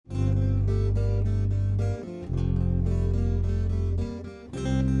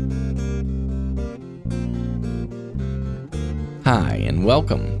Hi, and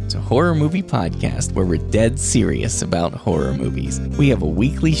welcome to Horror Movie Podcast, where we're dead serious about horror movies. We have a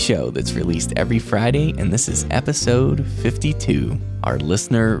weekly show that's released every Friday, and this is episode 52, our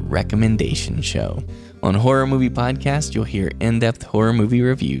listener recommendation show. On Horror Movie Podcast, you'll hear in-depth horror movie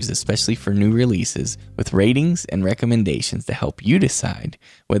reviews, especially for new releases, with ratings and recommendations to help you decide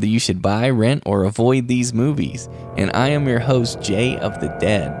whether you should buy, rent, or avoid these movies. And I am your host, Jay of the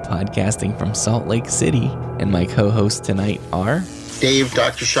Dead, podcasting from Salt Lake City. And my co-hosts tonight are... Dave,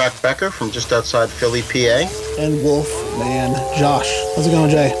 Dr. Shock Becker from just outside Philly, PA. And Wolfman Josh. How's it going,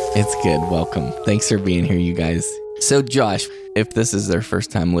 Jay? It's good. Welcome. Thanks for being here, you guys. So, Josh, if this is their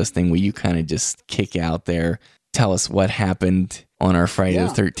first time listening, will you kind of just kick out there, tell us what happened on our Friday the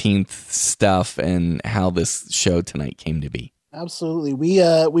 13th stuff and how this show tonight came to be? Absolutely.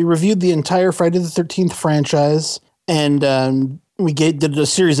 We reviewed the entire Friday the 13th franchise, and we did a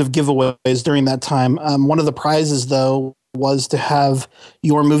series of giveaways during that time. One of the prizes, though, was to have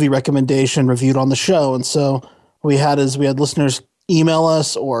your movie recommendation reviewed on the show. And so we had listeners email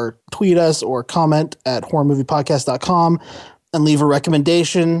us or tweet us or comment at horrormoviepodcast.com and leave a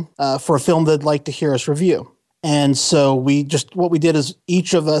recommendation for a film they'd like to hear us review. And so what we did is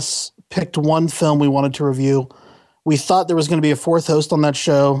each of us picked one film we wanted to review. We thought there was going to be a fourth host on that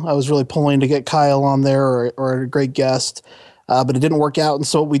show. I was really pulling to get Kyle on there or a great guest, but it didn't work out. And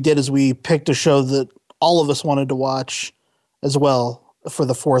so what we did is we picked a show that all of us wanted to watch as well for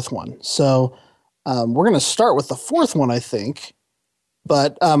the fourth one. So we're going to start with the fourth one, I think.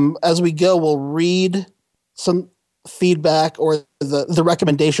 But as we go, we'll read some feedback or the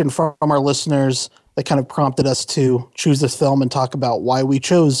recommendation from our listeners that kind of prompted us to choose this film and talk about why we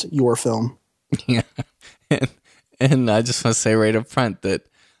chose your film. Yeah. And I just want to say right up front that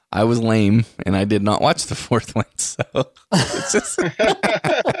I was lame and I did not watch the fourth one. So it's just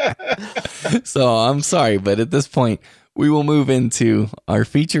so I'm sorry. But at this point, we will move into our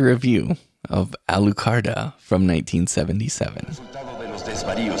feature review of Alucarda from 1977.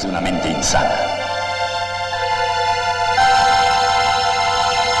 Desvaríos de una mente insana.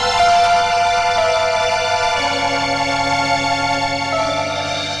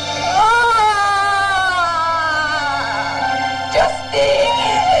 Justine!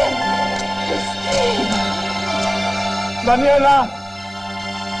 Daniela!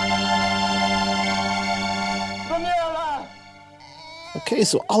 Okay,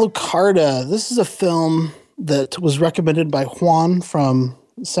 so Alucarda. This is a film that was recommended by Juan from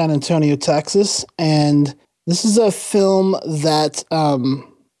San Antonio, Texas. And this is a film that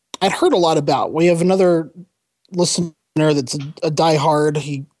I'd heard a lot about. We have another listener that's a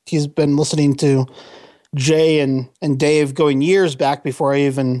diehard. He's been listening to Jay and Dave going years back before I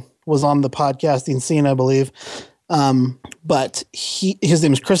even was on the podcasting scene, I believe. But his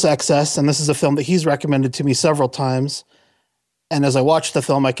name is Chris XS, and this is a film that he's recommended to me several times. And as I watch the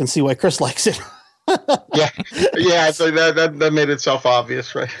film, I can see why Chris likes it. yeah. So that made itself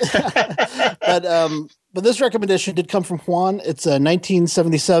obvious, right? But this recommendation did come from Juan. It's a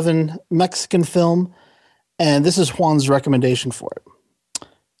 1977 Mexican film, and this is Juan's recommendation for it.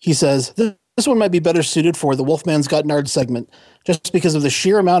 He says, this one might be better suited for the Wolfman's Got Nard segment, just because of the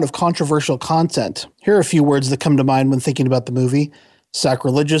sheer amount of controversial content. Here are a few words that come to mind when thinking about the movie: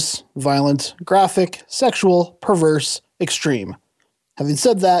 sacrilegious, violent, graphic, sexual, perverse, extreme. Having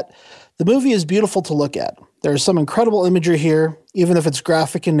said that, the movie is beautiful to look at. There is some incredible imagery here, even if it's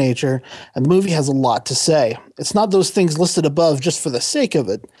graphic in nature, and the movie has a lot to say. It's not those things listed above just for the sake of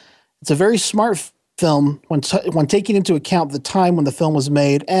it. It's a very smart film when taking into account the time when the film was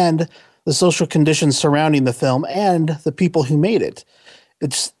made and the social conditions surrounding the film and the people who made it.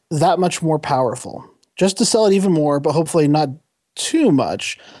 It's that much more powerful. Just to sell it even more, but hopefully not too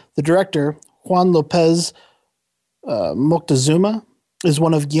much, the director, Juan Lopez Moctezuma, is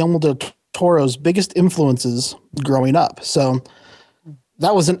one of Guillermo del Toro's biggest influences growing up. So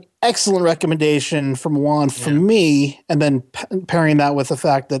that was an excellent recommendation from Juan for me. And then pairing that with the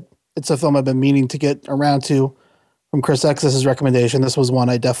fact that it's a film I've been meaning to get around to from Chris X's recommendation, this was one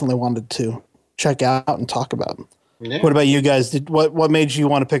I definitely wanted to check out and talk about. Yeah. What about you guys? What made you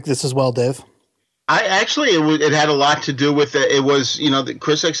want to pick this as well, Dave? It had a lot to do with it. It was,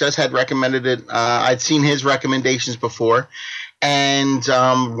 Chris XS had recommended it. I'd seen his recommendations before. And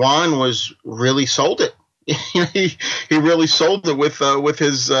Juan was really sold it. he really sold it with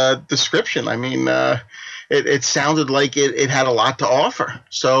his description. I mean, it sounded like it had a lot to offer.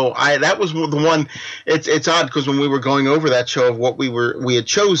 So that was the one. It's odd because when we were going over that show of what we had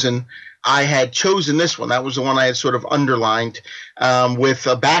chosen, I had chosen this one. That was the one I had sort of underlined with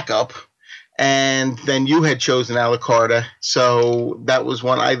a backup. And then you had chosen Alucarda. So that was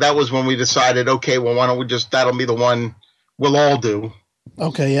when we decided, okay, well, why don't we that'll be the one we'll all do.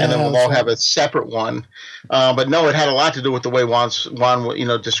 Okay, yeah. And then we'll all have a separate one. But no, it had a lot to do with the way Juan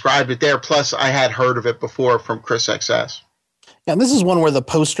described it there. Plus, I had heard of it before from Chris XS. Yeah, and this is one where the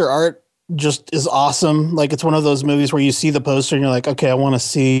poster art just is awesome. Like, it's one of those movies where you see the poster and you're like, okay, I want to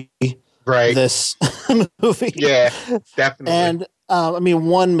see this movie. Yeah, definitely. And I mean,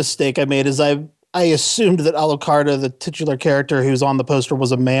 one mistake I made is I assumed that Alucarda, the titular character who's on the poster,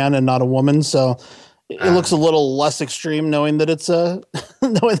 was a man and not a woman. So it looks a little less extreme knowing that it's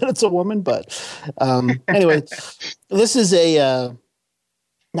a woman. But anyway, this is a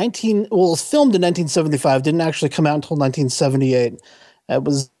it was filmed in 1975. Didn't actually come out until 1978. It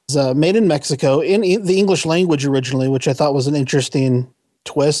was made in Mexico in the English language originally, which I thought was an interesting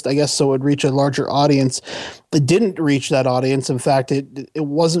twist, I guess, so it would reach a larger audience. It didn't reach that audience. In fact, it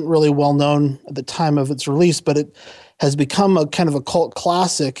wasn't really well known at the time of its release, but it has become a kind of a cult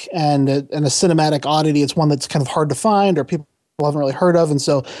classic and a cinematic oddity. It's one that's kind of hard to find or people haven't really heard of, and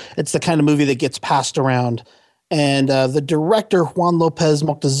so it's the kind of movie that gets passed around. And the director, Juan Lopez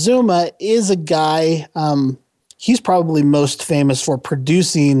Moctezuma, is a guy, he's probably most famous for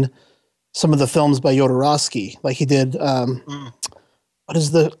producing some of the films by Jodorowsky. Like he did what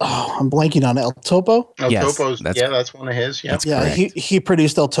is I'm blanking on it. El Topo? El Topo's, that's one of his. Yeah, he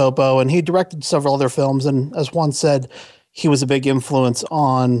produced El Topo, and he directed several other films. And as Juan said, he was a big influence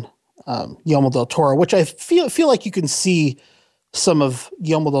on Guillermo del Toro, which I feel like you can see some of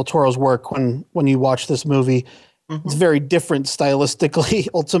Guillermo del Toro's work when you watch this movie. Mm-hmm. It's very different stylistically,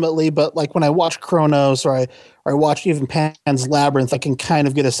 ultimately, but like when I watch Cronos or I watch even Pan's Labyrinth, I can kind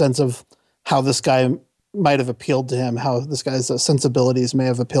of get a sense of how this guy might have appealed to him, how this guy's sensibilities may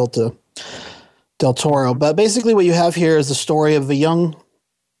have appealed to del Toro. But basically what you have here is the story of a young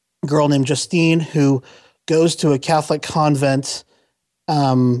girl named Justine who goes to a Catholic convent,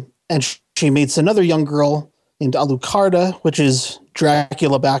 and she meets another young girl named Alucarda, which is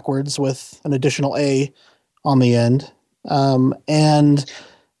Dracula backwards with an additional A on the end. And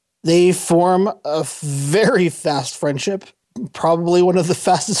they form a very fast friendship, probably one of the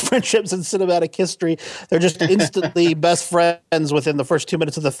fastest friendships in cinematic history. They're just instantly best friends within the first 2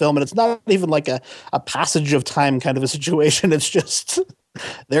 minutes of the film. And it's not even like a passage of time kind of a situation. It's just,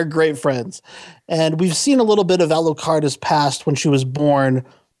 they're great friends. And we've seen a little bit of Alucarda's past when she was born.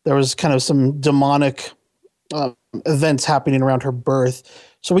 There was kind of some demonic events happening around her birth.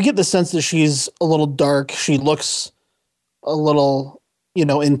 So we get the sense that she's a little dark. She looks a little,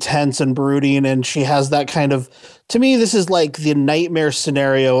 intense and brooding. And she has that kind of, to me, this is like the nightmare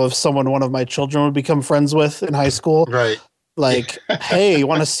scenario of someone one of my children would become friends with in high school. Right. Like, hey, you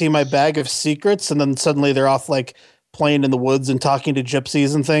want to see my bag of secrets? And then suddenly they're off like playing in the woods and talking to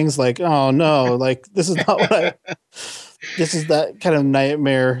gypsies and things. Like, oh no, like this is not what this is that kind of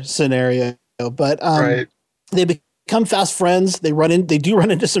nightmare scenario. But right. They become fast friends. They do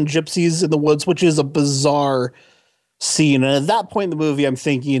run into some gypsies in the woods, which is a bizarre scene. And at that point in the movie, I'm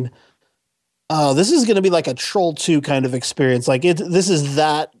thinking, oh, this is going to be like a Troll 2 kind of experience. Like this is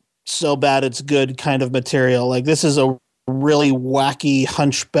that so bad it's good kind of material. Like this is a really wacky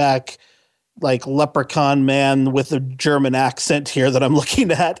hunchback, like leprechaun man with a German accent here that I'm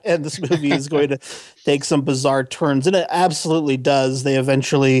looking at. And this movie is going to take some bizarre turns. And it absolutely does. They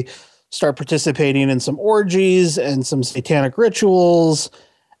eventually start participating in some orgies and some satanic rituals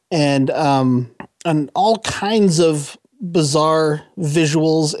and all kinds of bizarre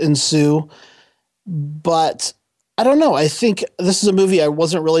visuals ensue. But I don't know. I think this is a movie I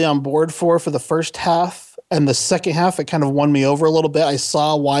wasn't really on board for the first half, and the second half, it kind of won me over a little bit. I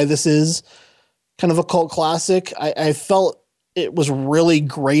saw why this is kind of a cult classic. I felt it was really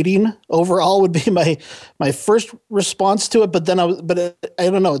grating overall would be my first response to it. But then I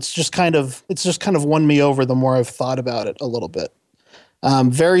don't know. It's just kind of won me over the more I've thought about it a little bit.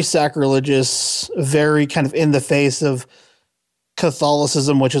 Very sacrilegious, very kind of in the face of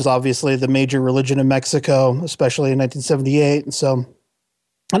Catholicism, which is obviously the major religion in Mexico, especially in 1978. And so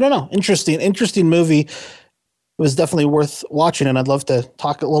I don't know. Interesting movie. It was definitely worth watching, and I'd love to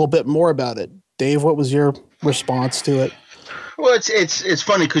talk a little bit more about it. Dave, what was your response to it? Well, it's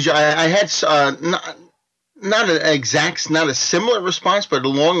funny because I had not a similar response, but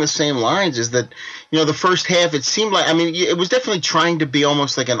along the same lines is that, the first half, it seemed like, it was definitely trying to be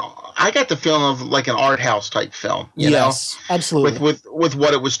almost like I got the feeling of like an art house type film, yes, absolutely. With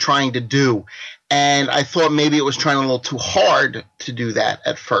what it was trying to do. And I thought maybe it was trying a little too hard to do that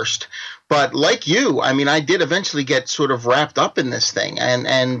at first. But like you, I did eventually get sort of wrapped up in this thing. And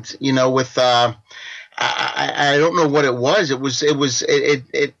with, I don't know what it was.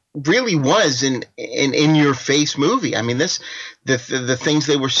 It really was an in your face movie. I mean, the things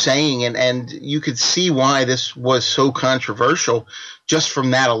they were saying, and you could see why this was so controversial just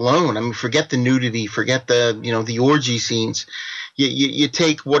from that alone. I mean, forget the nudity, forget the orgy scenes. You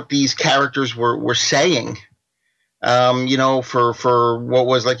take what these characters were saying, for what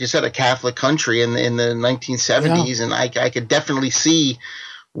was, like you said, a Catholic country in the 1970s, and I could definitely see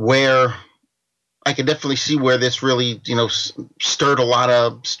where this really, stirred up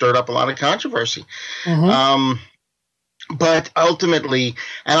a lot of controversy. But ultimately,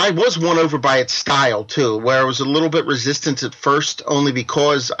 and I was won over by its style too, where I was a little bit resistant at first, only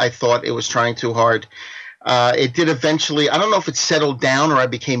because I thought it was trying too hard. It did eventually. I don't know if it settled down or I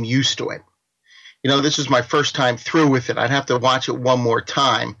became used to it. This was my first time through with it. I'd have to watch it one more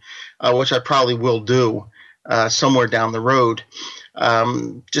time, which I probably will do somewhere down the road.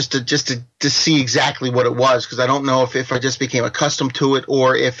 Just to see exactly what it was, because I don't know if I just became accustomed to it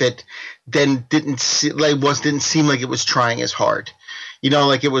or if it then didn't seem like it was trying as hard.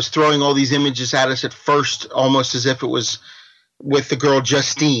 Like it was throwing all these images at us at first, almost as if it was with the girl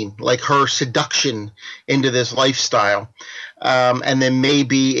Justine, like her seduction into this lifestyle. And then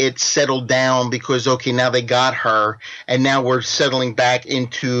maybe it settled down because, okay, now they got her, and now we're settling back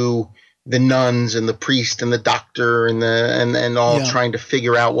into the nuns and the priest and the doctor and all trying to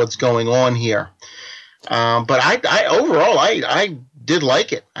figure out what's going on here. But I overall did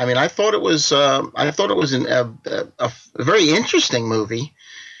like it. I mean, I thought it was a very interesting movie.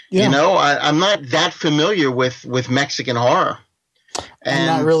 Yeah. I'm not that familiar with Mexican horror. I'm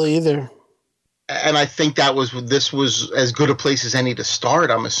not really either. And I think this was as good a place as any to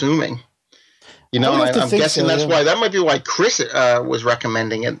start, I'm assuming. I'm guessing that's why. That might be why Chris was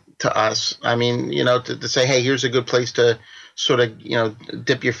recommending it to us. I mean, to say, hey, here's a good place to sort of,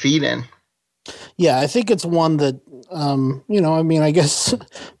 dip your feet in. Yeah, I think it's one that, I guess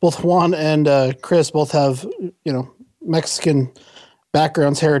both Juan and Chris both have, Mexican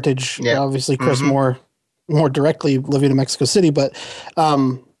backgrounds, heritage. Yeah. Obviously, Chris more directly living in Mexico City, but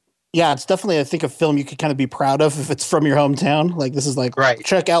it's definitely, I think, a film you could kind of be proud of if it's from your hometown. Like, this is like, right,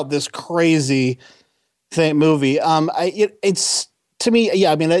 check out this crazy movie. It's, to me,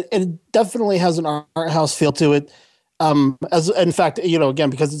 it definitely has an art house feel to it. As in fact, again,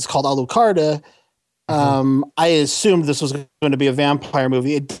 because it's called Alucarda, I assumed this was going to be a vampire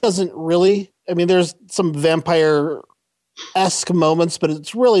movie. It doesn't really. I mean, there's some vampire-esque moments, but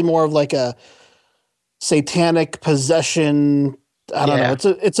it's really more of like a satanic possession. I don't know.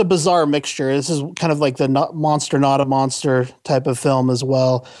 It's a bizarre mixture. This is kind of like the monster, not a monster type of film as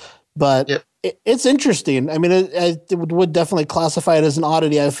well. But it's interesting. I mean, it would definitely classify it as an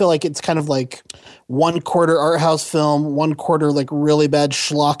oddity. I feel like it's kind of like 1/4 art house film, 1/4 like really bad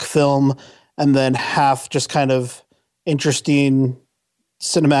schlock film, and then half just kind of interesting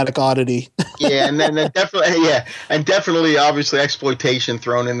cinematic oddity. And then definitely obviously exploitation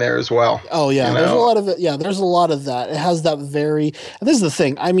thrown in there as well. Oh yeah, there's a lot of it. Yeah, there's a lot of that. It has that very. And this is the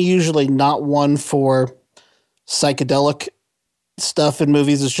thing. I'm usually not one for psychedelic stuff in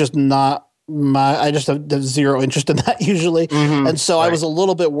movies. It's just not I just have zero interest in that usually. And so I was a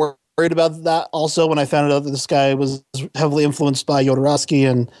little bit worried about that also when I found out that this guy was heavily influenced by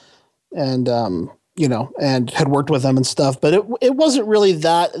Jodorowsky and had worked with them and stuff. But it wasn't really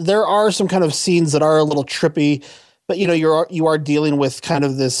that. There are some kind of scenes that are a little trippy, but you are dealing with kind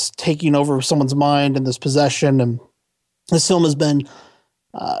of this taking over someone's mind and this possession. And this film has been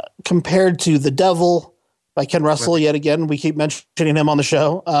compared to The Devil by Ken Russell. Yet again, we keep mentioning him on the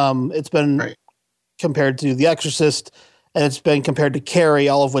show. It's been compared to The Exorcist, and it's been compared to Carrie,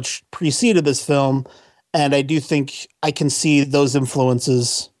 all of which preceded this film. And I do think I can see those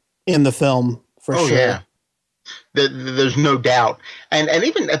influences in the film for sure. Yeah. There's no doubt. And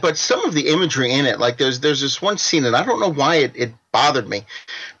even, but some of the imagery in it, like there's this one scene, and I don't know why it bothered me,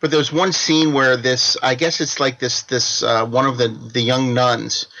 but there's one scene where I guess it's like this one of the young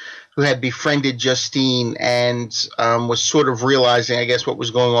nuns who had befriended Justine and was sort of realizing, I guess, what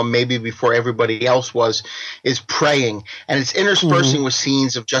was going on maybe before everybody else is praying. And it's interspersing with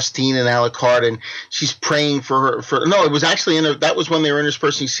scenes of Justine and Alucard, and she's praying for her. No, it was actually that was when they were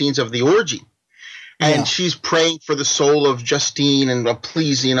interspersing scenes of the orgy. And she's praying for the soul of Justine and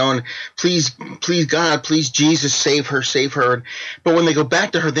please, and please God, please Jesus, save her. But when they go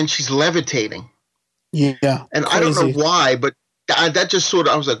back to her, then she's levitating. Yeah. And crazy. I don't know why, but that just sort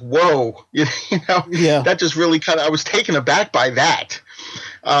of, I was like, whoa, that just really I was taken aback by that.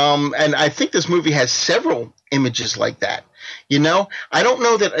 And I think this movie has several images like that. I don't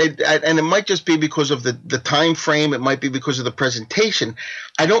know that, and it might just be because of the time frame. It might be because of the presentation.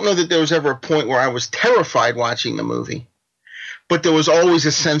 I don't know that there was ever a point where I was terrified watching the movie. but there was always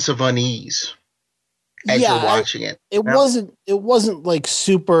a sense of unease as you're watching it. It wasn't like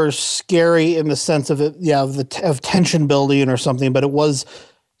super scary in the sense of it, of tension building or something, but it was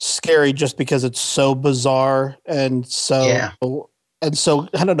scary just because it's so bizarre and so I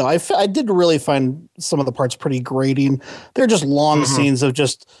don't know. I did really find some of the parts pretty grating. They're just long scenes of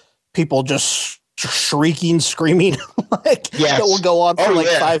just people just shrieking, screaming, that will go on for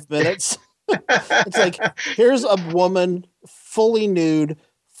 5 minutes. It's like, here's a woman fully nude,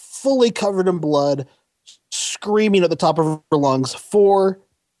 fully covered in blood, screaming at the top of her lungs for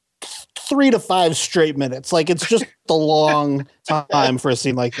 3 to 5 straight minutes. Like, it's just a long time for a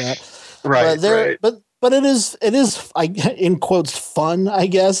scene like that. Right. But it is in quotes fun, I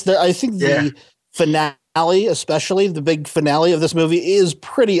guess. I think the finale, especially the big finale of this movie, is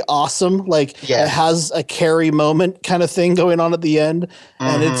pretty awesome. Like, it has a Carrie moment kind of thing going on at the end,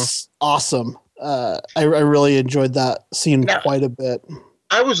 and it's awesome. I really enjoyed that scene quite a bit.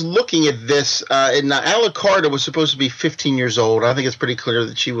 I was looking at this, and Alucarda was supposed to be 15 years old. I think it's pretty clear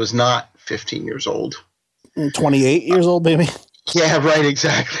that she was not 15 years old. 28 years old, maybe. Yeah, right,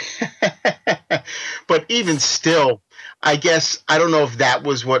 exactly. But even still, I guess, I don't know if that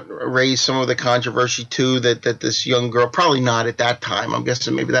was what raised some of the controversy too, that this young girl, probably not at that time. I'm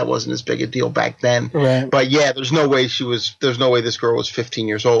guessing maybe that wasn't as big a deal back then. Right. But yeah, there's no way this girl was 15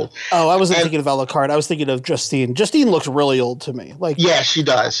 years old. Oh, I wasn't thinking of Alucard. I was thinking of Justine. Justine looks really old to me. Like, yeah, she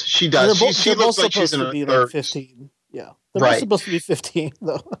does. She does. She looks like she's in her 30s. 15. Yeah. They're supposed to be 15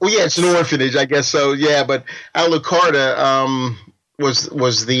 though. Well, yeah, it's an orphanage, I guess so. Yeah, but Alucarda,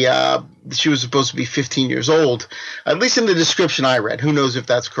 she was supposed to be 15 years old, at least in the description I read. Who knows if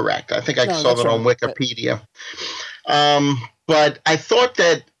that's correct? I think I saw that on Wikipedia. But I thought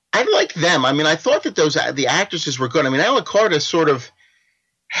that I liked them. I mean, I thought that the actresses were good. I mean, Alucarda sort of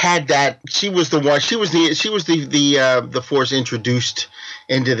had that. She was the one. She was the force introduced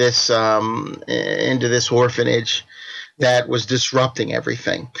into this orphanage that was disrupting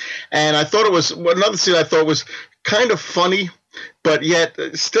everything. And I thought it was another scene I thought was kind of funny, but yet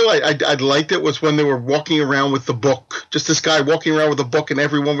still I liked it, was when they were walking around with the book. Just this guy walking around with a book, and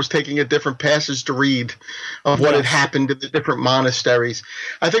everyone was taking a different passage to read of what had happened in the different monasteries.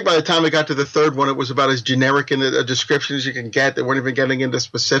 I think by the time it got to the third one, it was about as generic in a description as you can get. They weren't even getting into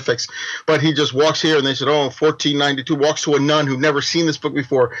specifics. But he just walks here, and they said, 1492, walks to a nun who'd never seen this book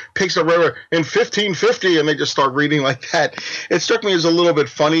before, picks up river in 1550, and they just start reading like that. It struck me as a little bit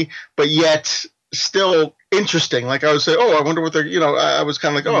funny, but yet still interesting. Like, I would say, I wonder what they're, I was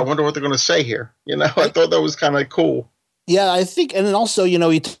kind of like, I wonder what they're going to say here. I thought that was kind of cool. Yeah, I think, and then also,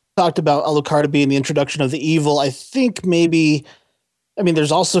 we talked about Alucarda being the introduction of the evil. I think maybe,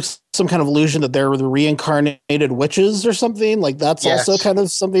 there's also some kind of illusion that they're the reincarnated witches or something. Like, that's also kind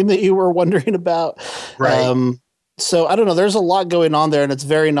of something that you were wondering about. Right. So I don't know. There's a lot going on there, and it's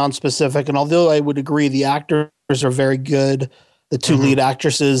very non-specific. And although I would agree the actors are very good, the two lead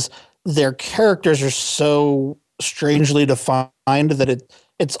actresses, their characters are so strangely defined that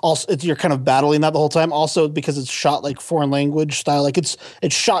it's you're kind of battling that the whole time. Also, because it's shot like foreign language style, like it's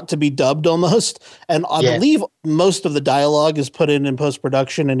shot to be dubbed almost. And I believe most of the dialogue is put in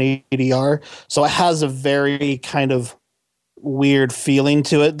post-production in ADR. So it has a very kind of weird feeling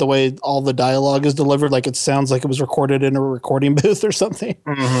to it, the way all the dialogue is delivered. Like, it sounds like it was recorded in a recording booth or something.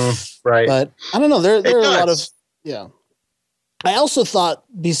 Right. But I don't know. There are a lot of, I also thought,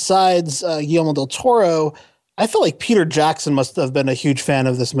 besides Guillermo del Toro, I felt like Peter Jackson must have been a huge fan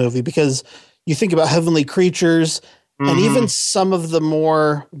of this movie, because you think about Heavenly Creatures, and even some of the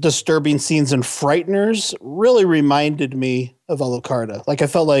more disturbing scenes in Frighteners really reminded me of Alucarda. Like, I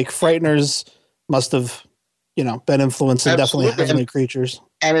felt like Frighteners must have, been influenced in definitely Heavenly Creatures.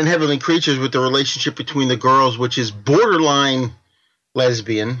 And in Heavenly Creatures, with the relationship between the girls, which is borderline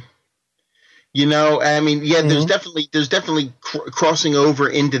lesbian. There's definitely crossing over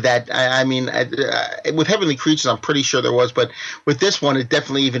into that. With Heavenly Creatures, I'm pretty sure there was, but with this one,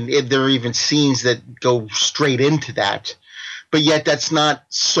 there are even scenes that go straight into that. But yet, that's not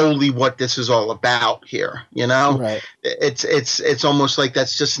solely what this is all about here. Right. It's almost like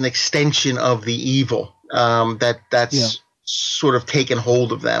that's just an extension of the evil that's sort of taken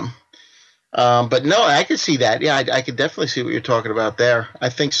hold of them. But no, I could see that. Yeah, I could definitely see what you're talking about there. I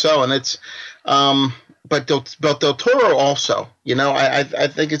think so, and it's. But Del Toro also, I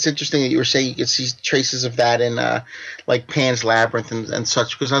think it's interesting that you were saying you could see traces of that in like Pan's Labyrinth and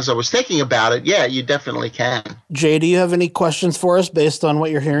such. Because as I was thinking about it, yeah, you definitely can. Jay, do you have any questions for us based on what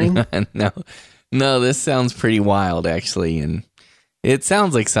you're hearing? No, this sounds pretty wild, actually, and it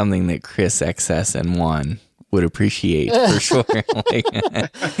sounds like something that Chris XS and Juan would appreciate for sure.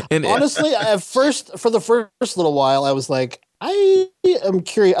 Honestly, for the first little while, I was like, I am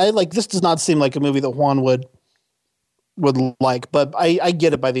curious. I like this. Does not seem like a movie that Juan would like, but I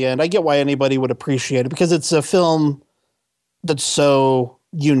get it by the end. I get why anybody would appreciate it because it's a film that's so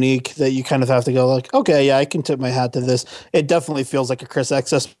unique that you kind of have to go like, okay, yeah, I can tip my hat to this. It definitely feels like a Chris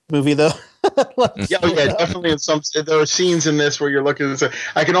XS movie though. Yeah, definitely. There are scenes in this where you're looking at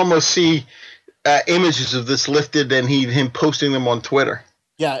I can almost see images of this lifted and him posting them on Twitter.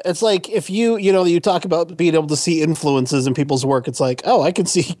 Yeah, it's like if you talk about being able to see influences in people's work, it's like, oh, I can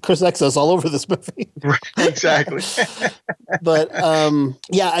see Chris XS all over this movie. Right, exactly. But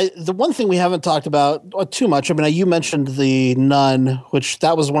the one thing we haven't talked about too much, I mean, you mentioned The Nun, which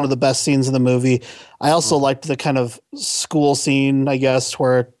that was one of the best scenes in the movie. I also liked the kind of school scene, I guess,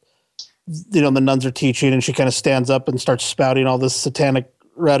 where the nuns are teaching and she kind of stands up and starts spouting all this satanic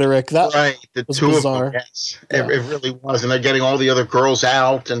rhetoric. That right, the was two bizarre. of them, yes. Yeah. It really was, and they're getting all the other girls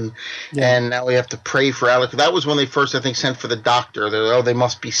out, and now we have to pray for Alec. That was when they first, I think, sent for the doctor. They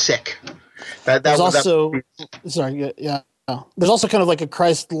must be sick. There's also kind of like a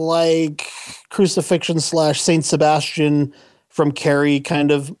Christ-like crucifixion / Saint Sebastian from Carrie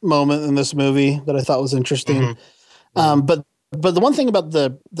kind of moment in this movie that I thought was interesting. Mm-hmm. But the one thing about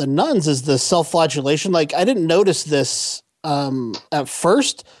the nuns is the self-flagellation. Like I didn't notice this at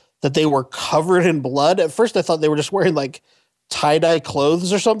first that they were covered in blood. At first I thought they were just wearing like tie-dye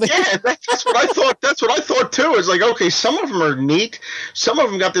clothes or something. Yeah, that's what I thought. That's what I thought too. It's like, okay, some of them are neat. Some of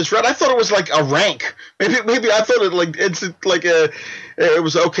them got this red. I thought it was like a rank. Maybe I thought it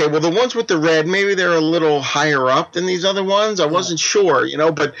was okay. Well, the ones with the red, maybe they're a little higher up than these other ones. I wasn't sure,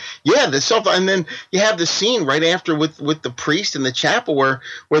 but yeah, and then you have the scene right after with the priest in the chapel where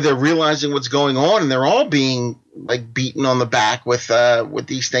they're realizing what's going on and they're all being like beaten on the back with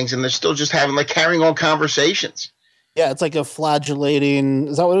these things and they're still just carrying on conversations. Yeah, it's like a flagellating.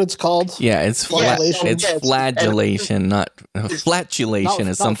 Is that what it's called? Yeah, it's flagellation. It's flagellation, not flatulation.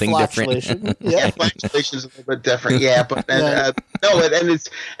 Is something different. Yeah, flagellation is a little bit different. Yeah, but I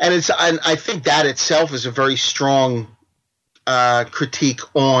think that itself is a very strong critique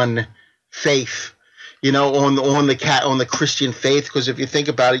on faith. On the Christian faith, because if you think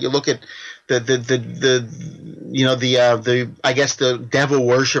about it, you look at the devil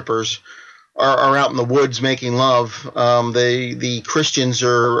worshippers are out in the woods making love. The Christians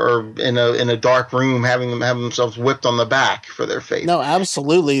are in a dark room having themselves whipped on the back for their faith. No,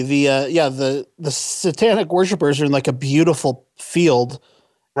 absolutely. The satanic worshipers are in like a beautiful field.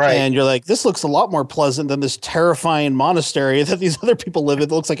 Right. And you're like, this looks a lot more pleasant than this terrifying monastery that these other people live in.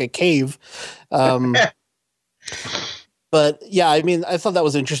 It looks like a cave. But yeah, I mean, I thought that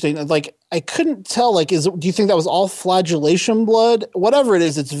was interesting. Like, I couldn't tell, do you think that was all flagellation blood? Whatever it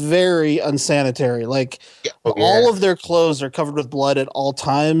is, it's very unsanitary. Like, all of their clothes are covered with blood at all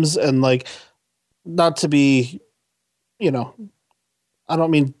times. And like, not to be, I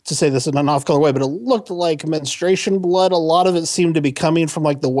don't mean to say this in an off-color way, but it looked like menstruation blood. A lot of it seemed to be coming from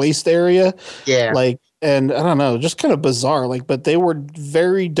like the waist area. Yeah. And I don't know, just kind of bizarre. But they were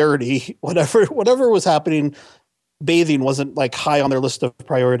very dirty. Whatever was happening, bathing wasn't like high on their list of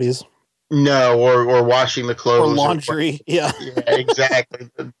priorities. No, or washing the clothes. Or laundry. Yeah, exactly.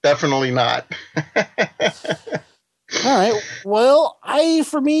 Definitely not. All right. Well, I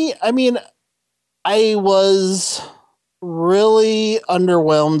was really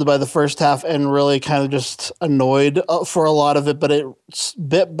underwhelmed by the first half and really kind of just annoyed for a lot of it, but it's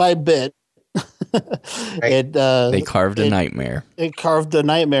bit by bit. They carved a nightmare. It carved a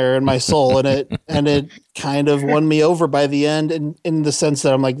nightmare in my soul, and it kind of won me over by the end, in the sense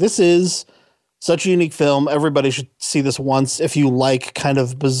that I'm like, this is such a unique film. Everybody should see this once if you like kind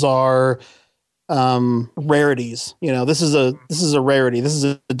of bizarre rarities. This is a rarity. This is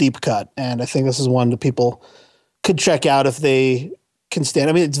a deep cut, and I think this is one that people could check out if they can stand.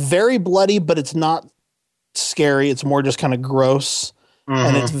 I mean, it's very bloody, but it's not scary. It's more just kind of gross. Mm-hmm.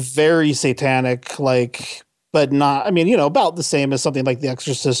 And it's very satanic, but not, about the same as something like The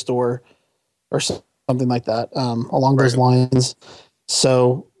Exorcist or something like that, along those lines.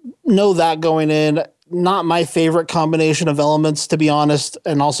 So know that going in. Not my favorite combination of elements, to be honest.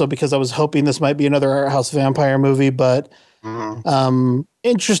 And also because I was hoping this might be another art house vampire movie, but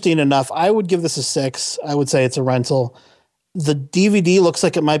interesting enough. I would give this a 6. I would say it's a rental. The DVD looks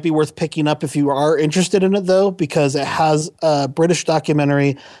like it might be worth picking up if you are interested in it, though, because it has a British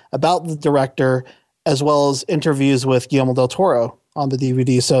documentary about the director as well as interviews with Guillermo del Toro on the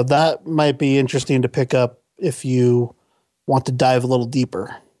DVD. So that might be interesting to pick up if you want to dive a little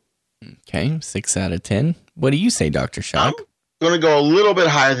deeper. Okay, 6 out of 10. What do you say, Dr. Shock? going to go a little bit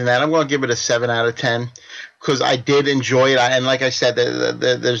higher than that. I'm going to give it a 7 out of 10 because I did enjoy it. And like I said,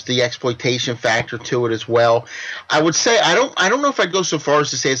 there's the exploitation factor to it as well. I would say I don't know if I'd go so far as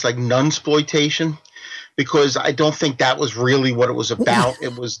to say it's like nunsploitation, because I don't think that was really what it was about.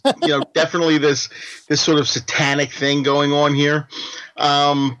 It was, definitely this sort of satanic thing going on here.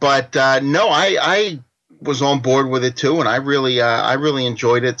 But no, I was on board with it too, and I really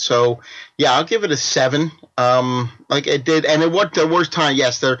enjoyed it. So yeah, I'll give it a 7. Like it did, and what the worst time?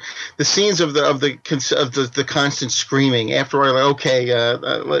 Yes, the scenes of the constant screaming. After I like, okay,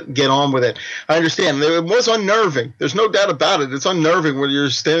 get on with it. I understand it was unnerving. There's no doubt about it. It's unnerving when you're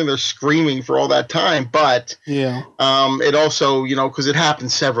standing there screaming for all that time. But yeah, it also because it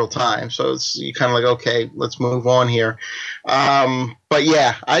happened several times, so it's you kind of like, okay, let's move on here. But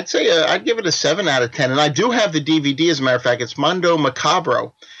yeah, I'd say I'd give it a 7 out of 10, and I do have the DVD. As a matter of fact, it's Mondo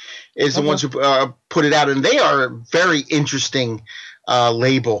Macabro is the ones who put it out, and they are a very interesting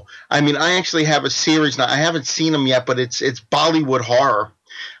label. I mean, I actually have a series now. I haven't seen them yet, but it's Bollywood Horror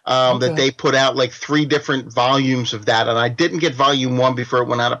that they put out, like 3 different volumes of that, and I didn't get volume 1 before it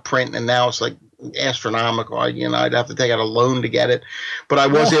went out of print, and now it's like astronomical. I'd have to take out a loan to get it, but I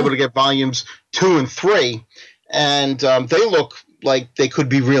was able to get volumes 2 and 3, and they look like they could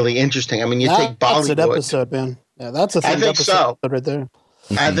be really interesting. I mean, take Bollywood. That's an episode, man. Yeah, that's a themed episode right there.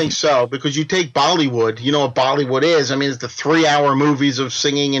 I think so, because you take Bollywood, you know what Bollywood is. I mean, it's the 3-hour movies of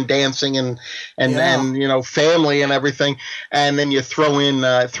singing and dancing and family and everything, and then you throw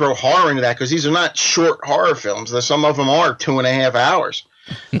horror into that, because these are not short horror films. Some of them are 2.5 hours.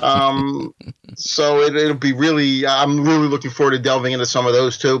 So it'll be really. I'm really looking forward to delving into some of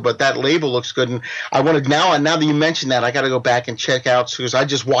those too. But that label looks good, and I want to now that you mentioned that, I got to go back and check out, because I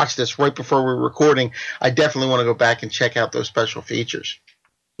just watched this right before we were recording. I definitely want to go back and check out those special features.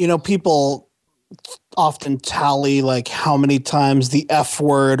 People often tally like how many times the F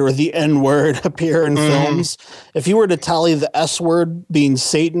word or the N word appear in films. If you were to tally the S word being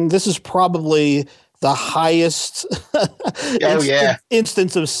Satan, this is probably the highest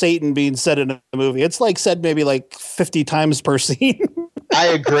instance of Satan being said in a movie. It's like said maybe like 50 times per scene. I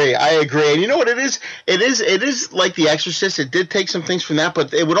agree. And you know what it is? It is like The Exorcist. It did take some things from that,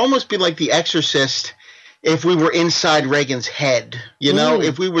 but it would almost be like The Exorcist if we were inside Reagan's head,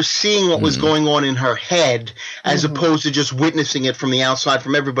 if we were seeing what was going on in her head, as opposed to just witnessing it from the outside,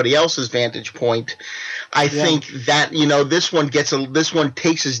 from everybody else's vantage point. I think that, this one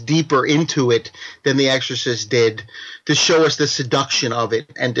takes us deeper into it than The Exorcist did, to show us the seduction of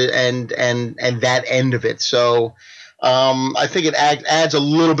it and that end of it. So, I think it adds a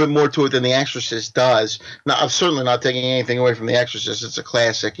little bit more to it than The Exorcist does. Now, I'm certainly not taking anything away from The Exorcist. It's a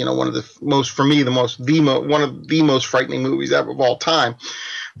classic, one of the most, for me, one of the most frightening movies ever of all time.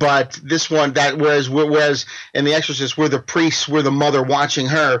 But this one, whereas in The Exorcist, we're the priests, we're the mother watching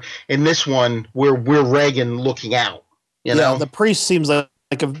her. In this one, we're Reagan looking out. Yeah, the priest seems like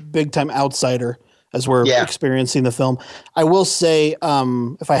a big time outsider as we're experiencing the film. I will say,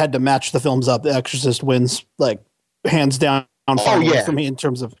 if I had to match the films up, The Exorcist wins like hands down for me in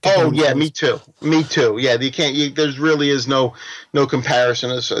terms of. Me too. Yeah, you can't. There really is no comparison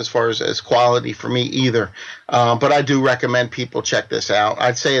as far as quality for me either. But I do recommend people check this out.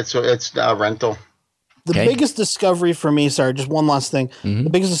 I'd say it's a rental. The biggest discovery for me, sorry, just one last thing. The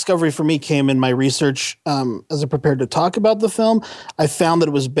biggest discovery for me came in my research as I prepared to talk about the film. I found that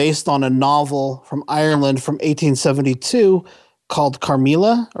it was based on a novel from Ireland from 1872 called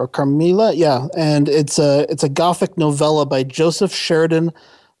Carmilla, and it's a Gothic novella by Joseph Sheridan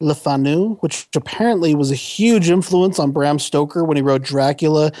Le Fanu, which apparently was a huge influence on Bram Stoker when he wrote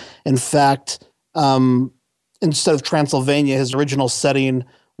Dracula. In fact, instead of Transylvania, his original setting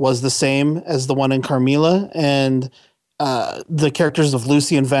was the same as the one in Carmilla, and the characters of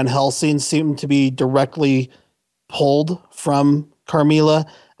Lucy and Van Helsing seem to be directly pulled from Carmilla,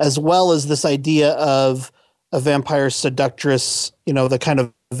 as well as this idea of a vampire seductress, the kind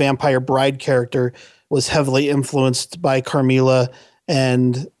of vampire bride character was heavily influenced by Carmilla,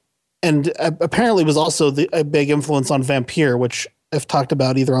 and apparently was also a big influence on Vampire, which I've talked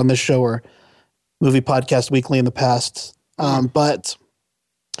about either on this show or Movie Podcast Weekly in the past. But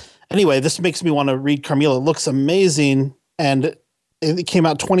anyway, this makes me want to read Carmilla. It looks amazing, and it came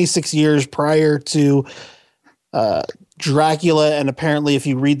out 26 years prior to Dracula, and apparently if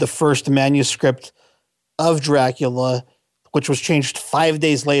you read the first manuscript of Dracula, which was changed 5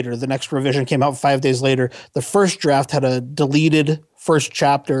 days later. The next revision came out 5 days later. The first draft had a deleted first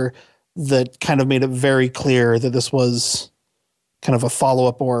chapter that kind of made it very clear that this was kind of a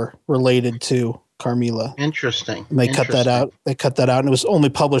follow-up or related to Carmilla. Interesting. And they cut that out. And it was only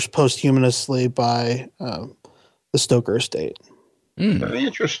published posthumously by the Stoker estate. Very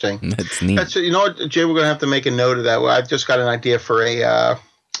interesting. That's neat. You know what, Jay? We're going to have to make a note of that. Well, I've just got an idea for a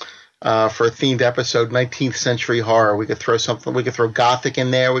themed episode, 19th century horror. We could throw something. We could throw Gothic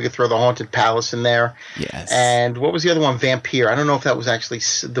in there. We could throw the Haunted Palace in there. Yes. And what was the other one? Vampire. I don't know if that was actually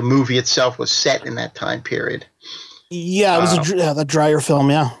the movie itself was set in that time period. Yeah, it was the Dreyer film.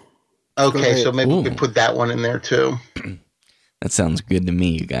 Yeah. Okay, so maybe we could put that one in there too. That sounds good to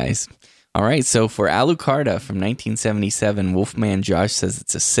me, you guys. All right, so for Alucarda from 1977, Wolfman Josh says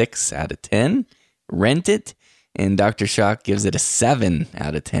it's a 6 out of 10. Rent it. And Dr. Shock gives it a 7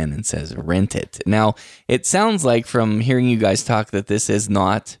 out of 10 and says rent it. Now, it sounds like from hearing you guys talk that this is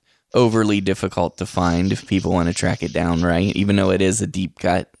not overly difficult to find if people want to track it down, right? Even though it is a deep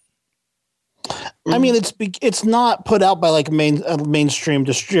cut. I mean, it's not put out by like a mainstream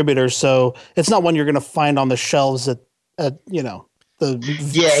distributor, so it's not one you're going to find on the shelves at the you're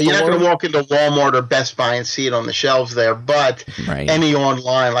store. not going to walk into Walmart or Best Buy and see it on the shelves there, but any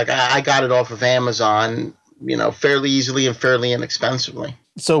online, like I got it off of Amazon, fairly easily and fairly inexpensively.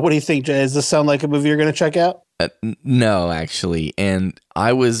 So what do you think, Jay? Does this sound like a movie you're going to check out? No, actually. And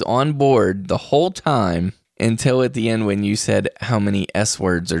I was on board the whole time until at the end when you said how many S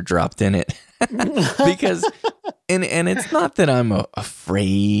words are dropped in it. Because, and it's not that I'm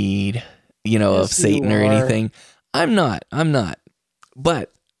afraid, of Satan or anything. I'm not.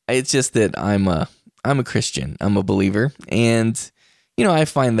 But it's just that I'm a Christian. I'm a believer. And, I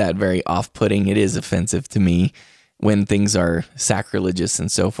find that very off-putting. It is offensive to me when things are sacrilegious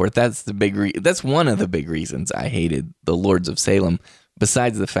and so forth. That's that's one of the big reasons I hated the Lords of Salem,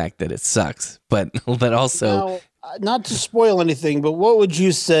 besides the fact that it sucks. But also... Now, not to spoil anything, but what would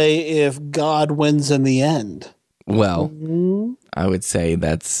you say if God wins in the end? Well, I would say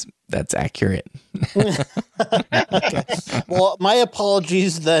that's accurate. Okay. Well, my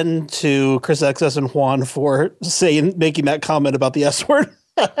apologies then to Chris XS and Juan for making that comment about the S word.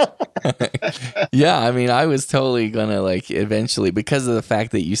 Yeah, I mean, I was totally gonna eventually, because of the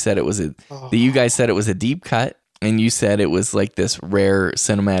fact that you said it was that you guys said it was a deep cut, and you said it was like this rare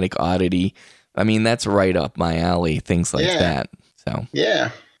cinematic oddity. I mean, that's right up my alley, things like that. So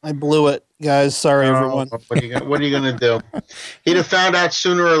yeah, I blew it, guys. Sorry, everyone. What are you gonna do? He'd have found out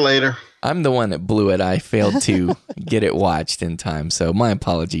sooner or later. I'm the one that blew it. I failed to get it watched in time, so my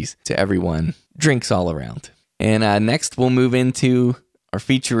apologies to everyone. Drinks all around. And next, we'll move into our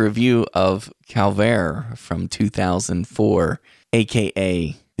feature review of Calvaire from 2004,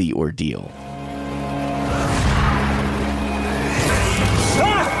 a.k.a. The Ordeal.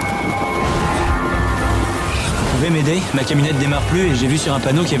 Vous pouvez m'aider? Ma camionnette démarre plus et j'ai vu sur un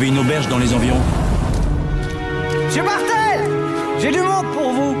panneau qu'il y avait une auberge dans les environs. Monsieur Martel! J'ai du monde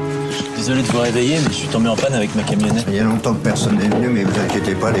pour vous! Désolé de vous réveiller, mais je suis tombé en panne avec ma camionnette. Il y a longtemps que personne n'est venu, mais vous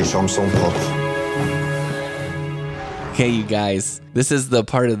inquiétez pas, les chambres sont propres. Okay, you guys, this is the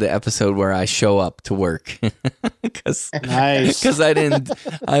part of the episode where I show up to work. Because I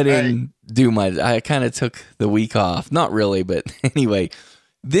didn't do much. I kind of took the week off. Not really, but anyway,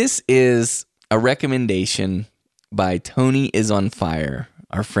 this is a recommendation by Tony is on Fire,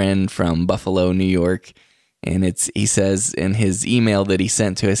 our friend from Buffalo, New York. And he says in his email that he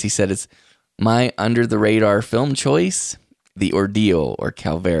sent to us, he said it's my under the radar film choice, The Ordeal or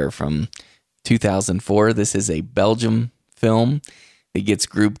Calvaire from 2004. This is a Belgium film that gets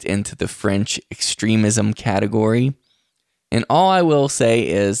grouped into the French extremism category. And all I will say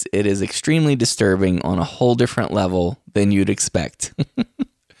is it is extremely disturbing on a whole different level than you'd expect.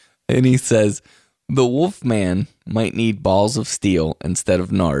 And he says, the Wolfman might need balls of steel instead of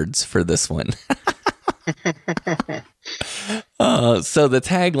nards for this one. So the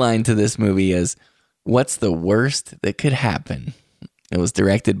tagline to this movie is, what's the worst that could happen? It was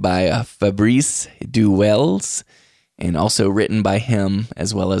directed by Fabrice Duwels and also written by him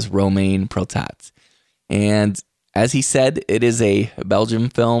as well as Romain Protat. And as he said, it is a Belgian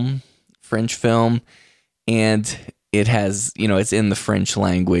film, French film, and it has, it's in the French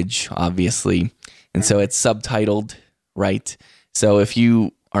language, obviously. And so it's subtitled, right? So if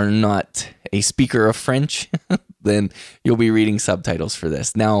you are not a speaker of French, then you'll be reading subtitles for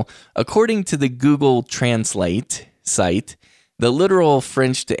this. Now, according to the Google Translate site, the literal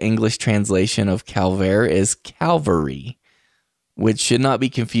French to English translation of Calvaire is Calvary, which should not be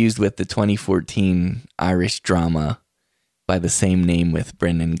confused with the 2014 Irish drama by the same name with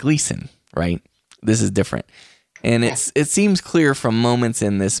Brendan Gleeson, right? This is different. And it seems clear from moments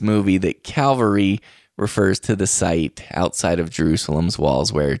in this movie that Calvary refers to the site outside of Jerusalem's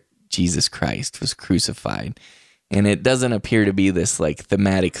walls where Jesus Christ was crucified. And it doesn't appear to be this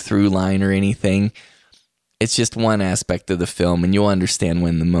thematic through line or anything. It's just one aspect of the film, and you'll understand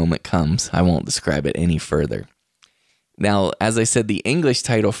when the moment comes. I won't describe it any further. Now, as I said, the English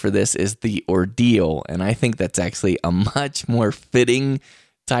title for this is The Ordeal, and I think that's actually a much more fitting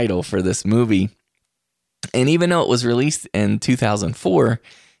title for this movie. And even though it was released in 2004,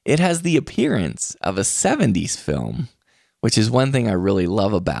 it has the appearance of a 70s film, which is one thing I really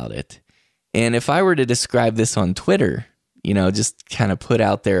love about it. And if I were to describe this on Twitter, just kind of put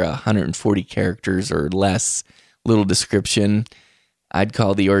out there 140 characters or less little description, I'd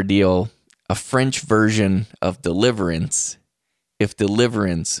call The Ordeal a French version of Deliverance if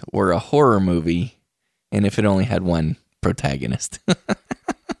Deliverance were a horror movie and if it only had one protagonist.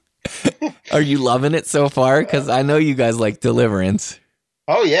 Are you loving it so far? Because I know you guys like Deliverance.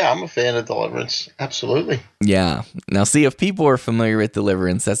 Oh, yeah, I'm a fan of Deliverance. Absolutely. Yeah. Now, see, if people are familiar with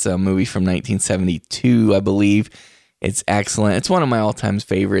Deliverance, that's a movie from 1972, I believe. It's excellent. It's one of my all-time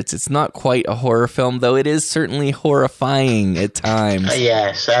favorites. It's not quite a horror film, though it is certainly horrifying at times.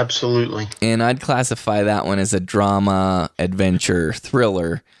 Yes, absolutely. And I'd classify that one as a drama, adventure,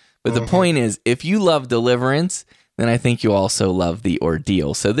 thriller. But the point is, if you love Deliverance, then I think you also love The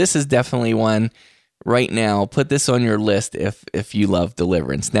Ordeal. So this is definitely one right now. Put this on your list if you love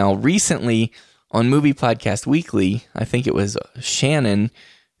Deliverance. Now, recently on Movie Podcast Weekly, I think it was Shannon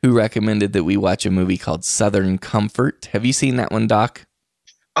who recommended that we watch a movie called Southern Comfort. Have you seen that one, Doc?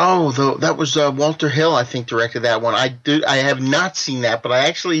 Oh, that was Walter Hill, I think, directed that one. I have not seen that, but I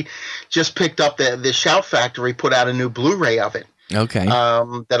actually just picked up the Shout Factory put out a new Blu-ray of it. Okay.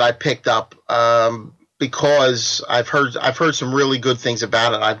 That I picked up because I've heard some really good things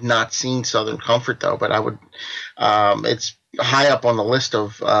about it. I've not seen Southern Comfort though, but I would. It's high up on the list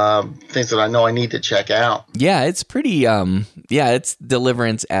of things that I know I need to check out. Yeah, it's pretty. It's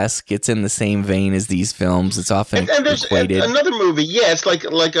Deliverance-esque. It's in the same vein as these films. It's often and there's equated. Another movie. Yeah, it's like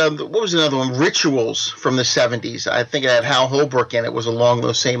what was another one? Rituals from the 70s. I think it had Hal Holbrook in it. Was along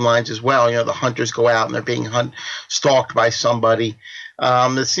those same lines as well. The hunters go out and they're being stalked by somebody.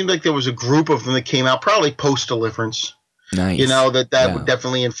 It seemed like there was a group of them that came out probably post Deliverance. Nice. That would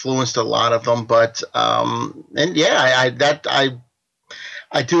definitely influenced a lot of them. But I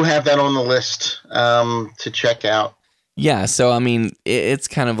do have that on the list to check out. Yeah, so I mean, it's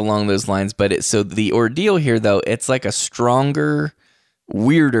kind of along those lines, but so The Ordeal here, though, it's like a stronger,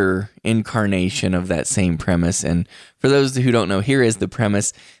 weirder incarnation of that same premise. And for those who don't know, here is the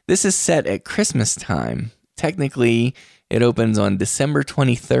premise. This is set at Christmas time. Technically, it opens on December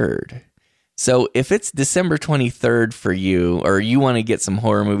 23rd. So if it's December 23rd for you, or you want to get some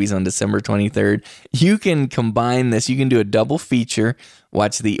horror movies on December 23rd, you can combine this. You can do a double feature,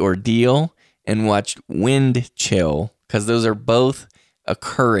 watch The Ordeal and watch Wind Chill, because those are both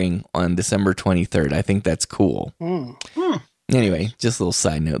occurring on December 23rd. I think that's cool. Anyway, just a little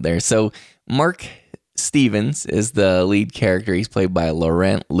side note there. So Mark Stevens is the lead character. He's played by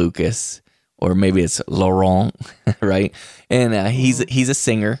Laurent Lucas, or maybe it's Laurent, right? And he's a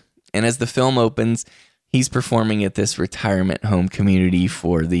singer. And as the film opens, he's performing at this retirement home community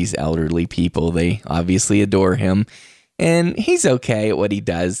for these elderly people. They obviously adore him. And he's okay at what he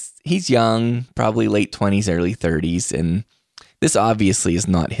does. He's young, probably late 20s, early 30s. And this obviously is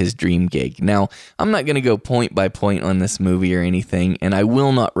not his dream gig. Now, I'm not going to go point by point on this movie or anything. And I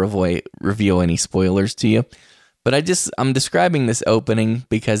will not reveal any spoilers to you. But I'm describing this opening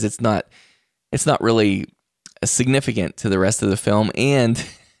because it's not really significant to the rest of the film. And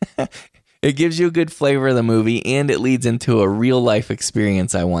it gives you a good flavor of the movie, and it leads into a real-life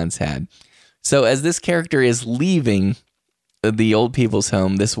experience I once had. So as this character is leaving the old people's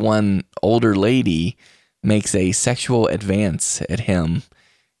home, this one older lady makes a sexual advance at him,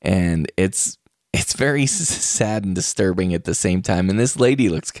 and it's very sad and disturbing at the same time. And this lady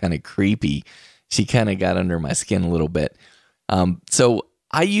looks kind of creepy. She kind of got under my skin a little bit. So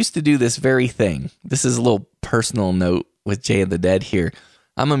I used to do this very thing. This is a little personal note with Jay of the Dead here.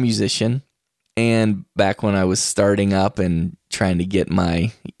 I'm a musician, and back when I was starting up and trying to get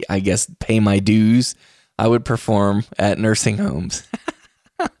pay my dues, I would perform at nursing homes.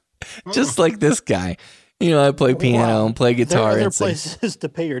 Just like this guy. I play piano and play guitar. There are other places to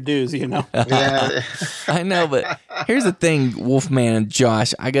pay your dues, Yeah. I know, but here's the thing, Wolfman and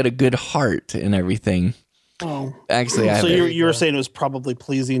Josh, I got a good heart and everything. Oh, actually, so you were saying it was probably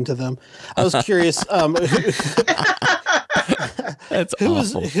pleasing to them. I was curious. That's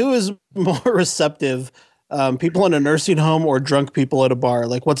awful. Who is more receptive? People in a nursing home or drunk people at a bar?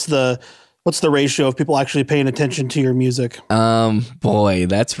 Like, what's the ratio of people actually paying attention to your music? Boy,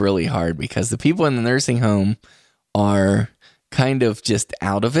 that's really hard because the people in the nursing home are kind of just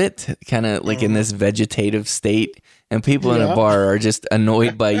out of it, kind of like in this vegetative state, and people in a bar are just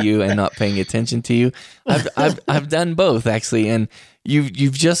annoyed by you and not paying attention to you. I've done both actually, and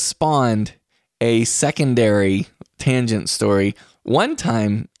you've just spawned a secondary tangent story. One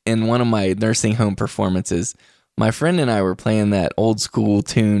time in one of my nursing home performances, my friend and I were playing that old school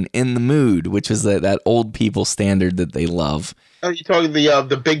tune "In the Mood," which is that old people standard that they love. Oh, you talking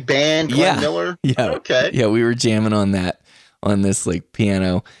the big band, Glenn Miller? Yeah. Okay. Yeah, we were jamming on that on this like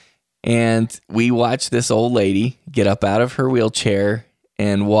piano, and we watched this old lady get up out of her wheelchair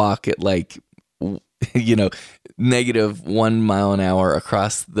and walk at like, you know, -1 mile an hour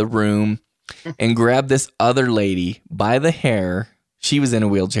across the room and grab this other lady by the hair. She was in a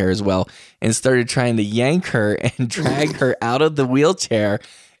wheelchair as well, and started trying to yank her and drag her out of the wheelchair.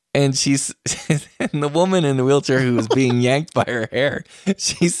 And and the woman in the wheelchair who was being yanked by her hair,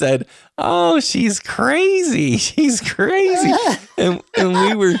 she said, "Oh, she's crazy. She's crazy." And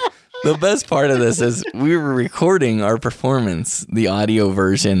we were, the best part of this is we were recording our performance, the audio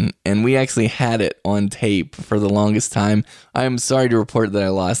version, and we actually had it on tape for the longest time. I'm sorry to report that I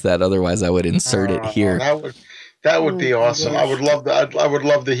lost that. Otherwise, I would insert it here. That would be awesome. I would love that. I would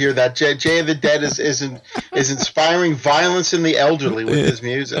love to hear that. Jay of the Dead is inspiring violence in the elderly with his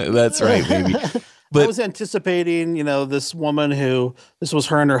music. That's right, baby. But I was anticipating, this woman this was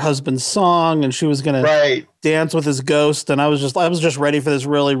her and her husband's song, and she was going to dance with his ghost, and I was just ready for this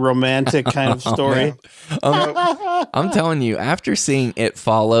really romantic kind of story. I'm telling you, after seeing It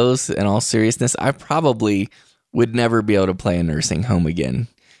Follows, in all seriousness, I probably would never be able to play a nursing home again.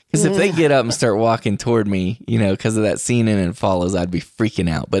 Because if they get up and start walking toward me, because of that scene in It Follows, I'd be freaking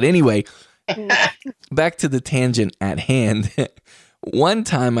out. But anyway, back to the tangent at hand. One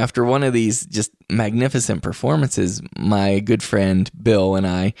time after one of these just magnificent performances, my good friend Bill and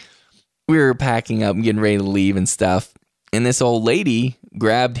I, we were packing up and getting ready to leave and stuff. And this old lady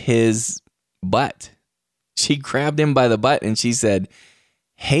grabbed his butt. She grabbed him by the butt and she said,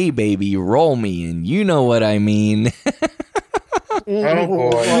 "Hey, baby, roll me." And you know what I mean.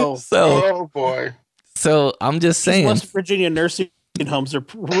 Oh boy! So I'm just saying, West Virginia nursing homes are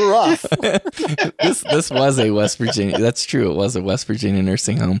rough. this was a West Virginia. That's true. It was a West Virginia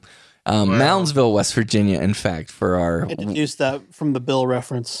nursing home, Moundsville, West Virginia. In fact, for our introduced that from the Bill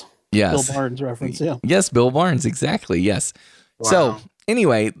reference. Yes, Bill Barnes reference. Yeah. Yes, Bill Barnes. Exactly. Yes. Wow. So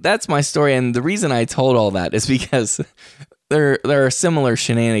anyway, that's my story, and the reason I told all that is because there are similar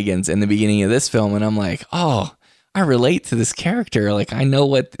shenanigans in the beginning of this film, and I'm like, oh, I relate to this character. Like, I know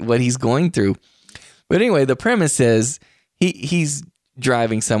what he's going through. But anyway, the premise is he's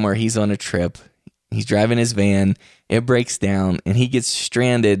driving somewhere. He's on a trip. He's driving his van. It breaks down, and he gets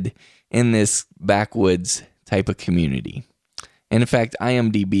stranded in this backwoods type of community. And in fact,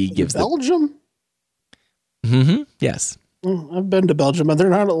 IMDb gives Belgium? Yes. I've been to Belgium, and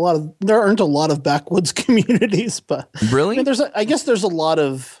there aren't a lot of backwoods communities, but really, I guess there's a lot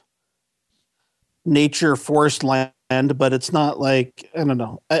of nature, forest land, but it's not like, I don't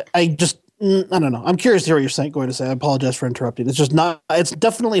know. I don't know. I'm curious to hear what you're going to say. I apologize for interrupting. It's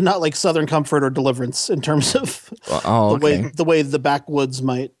definitely not like Southern Comfort or Deliverance in terms of the way the backwoods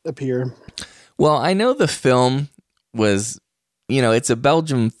might appear. Well, I know the film was, it's a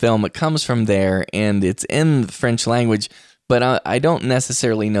Belgian film. It comes from there, and it's in the French language, but I don't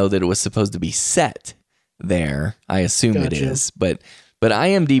necessarily know that it was supposed to be set there. I assume it is, but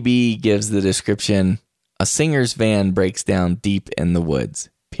IMDb gives the description: a singer's van breaks down deep in the woods,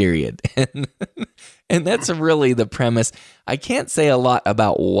 period. And that's really the premise. I can't say a lot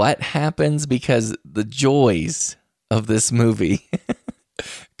about what happens because the joys of this movie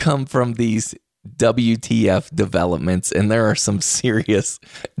come from these WTF developments, and there are some serious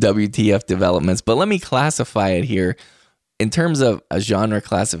WTF developments. But let me classify it here. In terms of a genre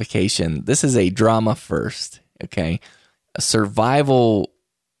classification, this is a drama first, okay? A survival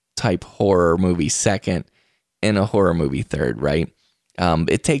type horror movie second, and a horror movie third, right?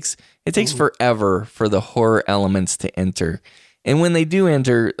 It takes forever for the horror elements to enter. And when they do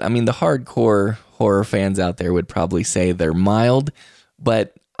enter, I mean, the hardcore horror fans out there would probably say they're mild,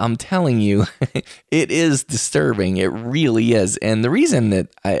 but I'm telling you, it is disturbing. It really is. And the reason that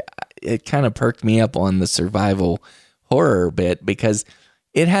it kind of perked me up on the survival horror bit, because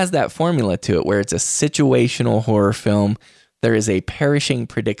it has that formula to it where it's a situational horror film. There is a perishing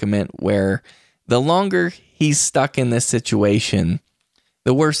predicament where the longer he's stuck in this situation,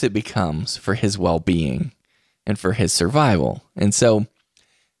 the worse it becomes for his well-being and for his survival. And so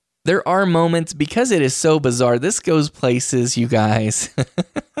there are moments, because it is so bizarre, this goes places, you guys.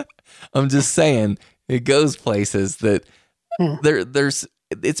 I'm just saying, it goes places that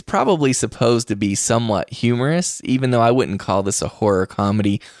it's probably supposed to be somewhat humorous, even though I wouldn't call this a horror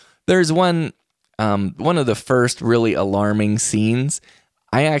comedy. There's one of the first really alarming scenes.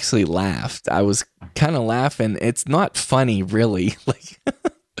 I actually laughed. I was kind of laughing. It's not funny, really,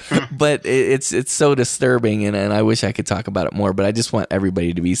 but it's so disturbing, and I wish I could talk about it more, but I just want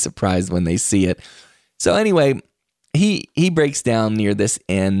everybody to be surprised when they see it. So anyway, he breaks down near this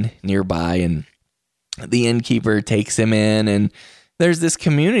inn nearby, and the innkeeper takes him in, and there's this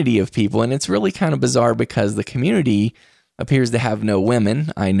community of people, and it's really kind of bizarre because the community appears to have no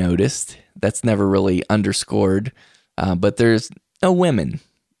women. I noticed that's never really underscored, but there's no women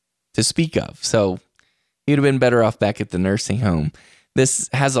to speak of. So he'd have been better off back at the nursing home. This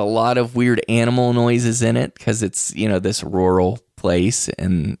has a lot of weird animal noises in it because it's, this rural place,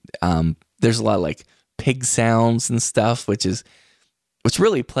 and there's a lot of like pig sounds and stuff, which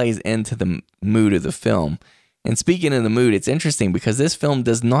really plays into the mood of the film. And speaking of the mood, it's interesting because this film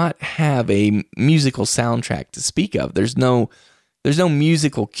does not have a musical soundtrack to speak of. There's no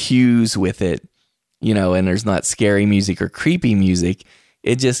musical cues with it, and there's not scary music or creepy music.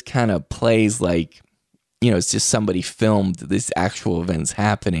 It just kind of plays like, it's just somebody filmed these actual events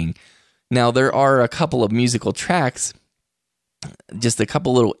happening. Now, there are a couple of musical tracks, just a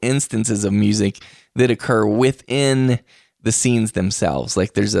couple little instances of music that occur within the scenes themselves.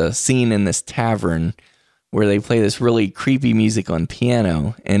 Like there's a scene in this tavern where they play this really creepy music on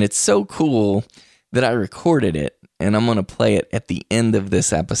piano, and it's so cool that I recorded it, and I'm going to play it at the end of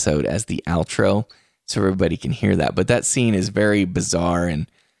this episode as the outro so everybody can hear that. But that scene is very bizarre and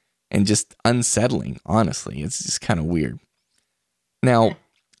just unsettling, honestly. It's just kind of weird. Now,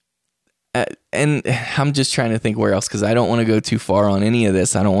 and I'm just trying to think where else, because I don't want to go too far on any of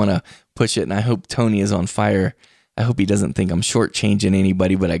this. I don't want to push it, and I hope Tony is on fire. I hope he doesn't think I'm shortchanging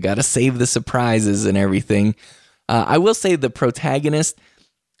anybody, but I got to save the surprises and everything. I will say the protagonist,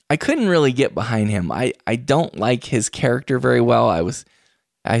 I couldn't really get behind him. I don't like his character very well.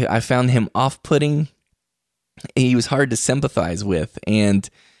 I found him off-putting. He was hard to sympathize with, and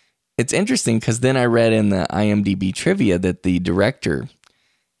it's interesting because then I read in the IMDb trivia that the director,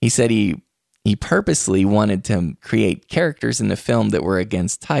 he said he purposely wanted to create characters in the film that were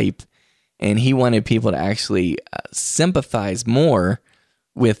against type, and he wanted people to actually sympathize more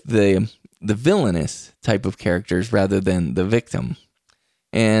with the villainous type of characters rather than the victim.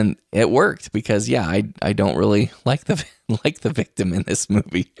 And it worked because, I don't really like the victim in this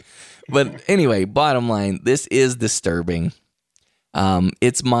movie. But anyway, bottom line, this is disturbing.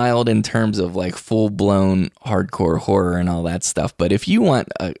 It's mild in terms of like full-blown hardcore horror and all that stuff. But if you want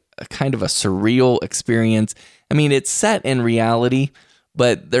a kind of a surreal experience, I mean, it's set in reality,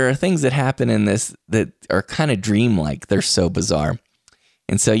 but there are things that happen in this that are kind of dreamlike. They're so bizarre.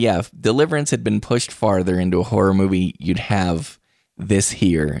 And so, if Deliverance had been pushed farther into a horror movie, you'd have this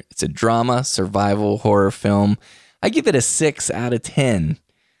here. It's a drama, survival horror film. I give it a 6 out of 10,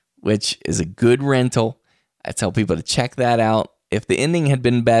 which is a good rental. I tell people to check that out. If the ending had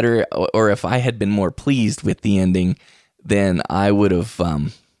been better, or if I had been more pleased with the ending, then I would have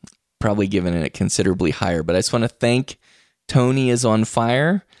probably given it considerably higher. But I just want to thank Tony is on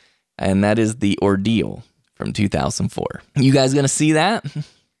Fire, and that is The Ordeal from 2004. You guys going to see that?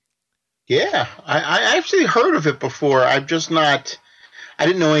 Yeah, I actually heard of it before. I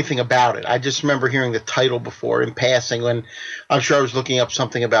didn't know anything about it. I just remember hearing the title before in passing when I'm sure I was looking up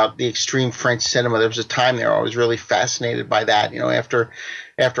something about the extreme French cinema. There was a time there I was really fascinated by that,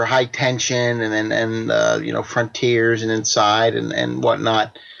 after High Tension and Frontiers and Inside and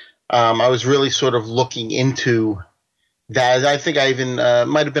whatnot. I was really sort of looking into that. I think I even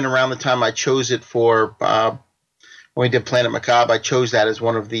might have been around the time I chose it for when we did Planet Macabre. I chose that as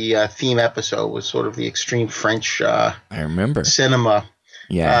one of the theme episodes, was sort of the extreme French I remember cinema.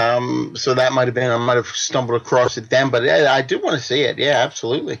 Yeah. So that might have been, I might have stumbled across it then, but I do want to see it. Yeah,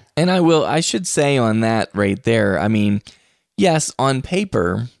 absolutely. And I should say on that right there, I mean, yes, on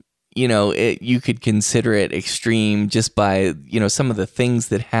paper, you could consider it extreme just by, some of the things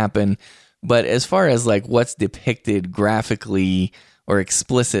that happen. But as far as like what's depicted graphically or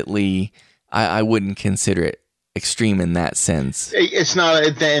explicitly, I wouldn't consider it extreme in that sense. It's not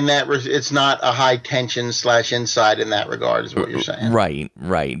it's not a High Tension / Inside in that regard, is what you're saying. Right.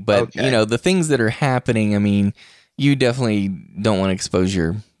 But okay. The things that are happening, I mean, you definitely don't want to expose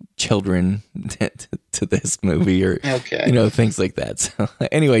your children to this movie or things like that. So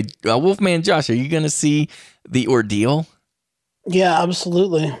anyway, Wolfman Josh, are you going to see The Ordeal? Yeah,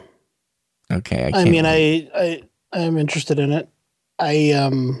 absolutely. Okay, I am interested in it.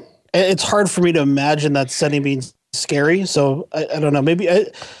 It's hard for me to imagine that setting being scary. So I don't know. Maybe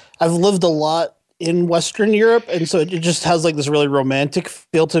I've lived a lot in Western Europe, and so it just has like this really romantic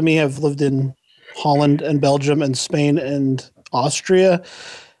feel to me. I've lived in Holland and Belgium and Spain and Austria.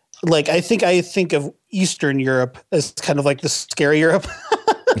 Like I think of Eastern Europe as kind of like the scary Europe.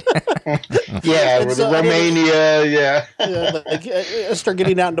 Yeah, with Romania, yeah. Like, I start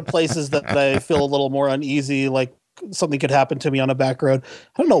getting out into places that I feel a little more uneasy, like something could happen to me on a back road.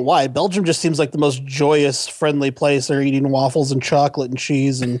 I don't know why. Belgium just seems like the most joyous, friendly place. They're eating waffles and chocolate and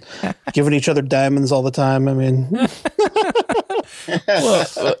cheese and giving each other diamonds all the time. I mean...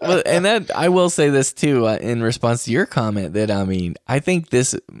 well, and that I will say this too in response to your comment that I think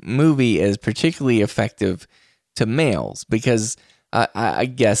this movie is particularly effective to males because I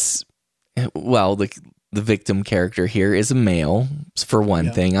guess the victim character here is a male for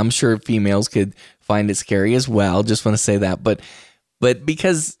one thing. I'm sure females could find it scary as well. Just want to say that, but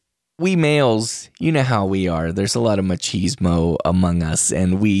because we males, you know how we are. There's a lot of machismo among us,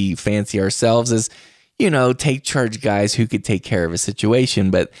 and we fancy ourselves as, you know, take charge guys who could take care of a situation.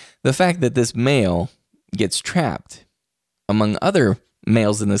 But the fact that this male gets trapped among other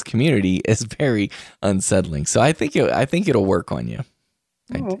males in this community is very unsettling. So I think it'll work on you.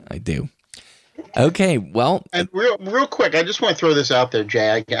 I do. Okay, well, and real quick, I just want to throw this out there,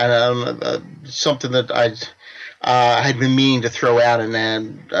 Jay. Something that I had been meaning to throw out, and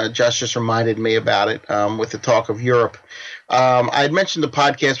then Josh just reminded me about it with the talk of Europe. I had mentioned the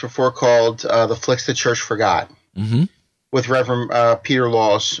podcast before called "The Flicks the Church Forgot" with Reverend Peter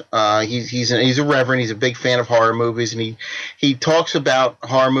Laws. He's a reverend. He's a big fan of horror movies, and he talks about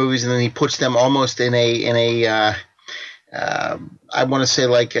horror movies, and then he puts them almost in a I want to say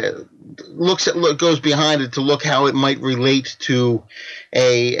like goes behind it to look how it might relate to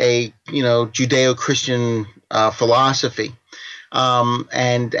a Judeo-Christian philosophy.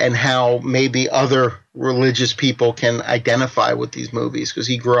 And how maybe other religious people can identify with these movies because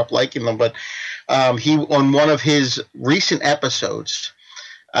he grew up liking them. But he, on one of his recent episodes,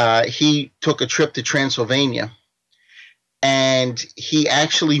 he took a trip to Transylvania, and he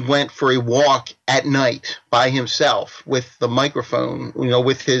actually went for a walk at night by himself with the microphone,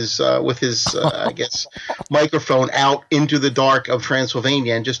 with his I guess microphone out into the dark of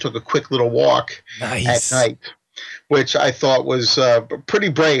Transylvania, and just took a quick little walk at night. Which I thought was pretty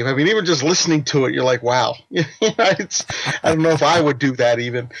brave. I mean, even just listening to it, you're like, wow. I don't know if I would do that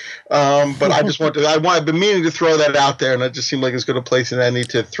even. But I've been meaning to throw that out there, and it just seemed like it's good a place, and I need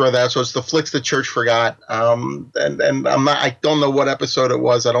to throw that. So it's The Flicks the Church Forgot. And I don't know what episode it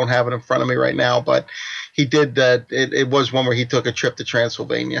was. I don't have it in front of me right now, but he did that. It was one where he took a trip to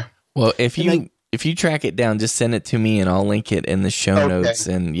Transylvania. Well, if you track it down, just send it to me, and I'll link it in the show notes.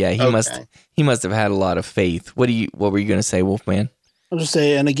 And yeah, he must have had a lot of faith. What were you going to say, Wolfman? I'll just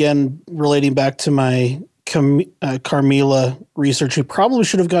say, and again, relating back to my Carmilla research, he probably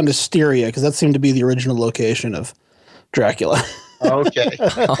should have gone to Styria because that seemed to be the original location of Dracula. Okay.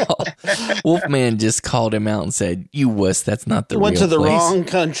 Wolfman just called him out and said, "You wuss, that's not the real place." Went to the wrong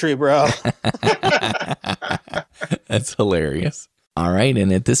country, bro. That's hilarious. All right,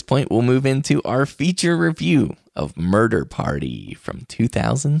 and at this point, we'll move into our feature review of Murder Party from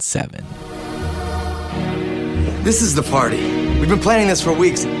 2007. This is the party. We've been planning this for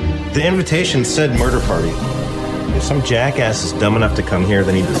weeks. The invitation said murder party. If some jackass is dumb enough to come here,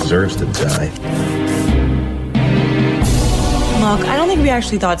 then he deserves to die. Look, I don't think we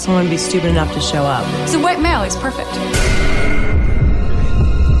actually thought someone would be stupid enough to show up. It's a white male. He's perfect.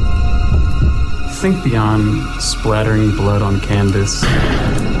 Think beyond splattering blood on canvas.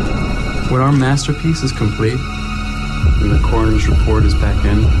 When our masterpiece is complete and the coroner's report is back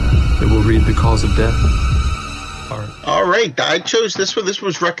in, it will read the cause of death. All right, I chose this one. This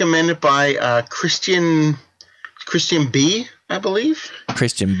was recommended by Christian B, I believe.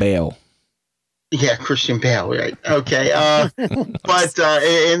 Christian Bale. Yeah, Christian Bale, right? Okay, but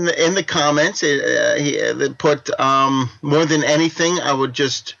in the comments, they put more than anything, I would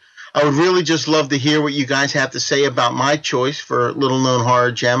really just love to hear what you guys have to say about my choice for little-known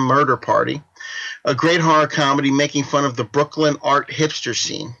horror gem, Murder Party, a great horror comedy making fun of the Brooklyn art hipster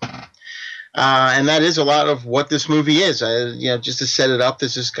scene. And that is a lot of what this movie is. Just to set it up,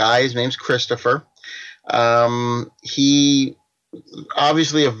 there's this guy. His name's Christopher. He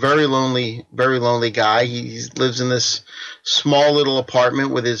obviously a very lonely guy. He lives in this small little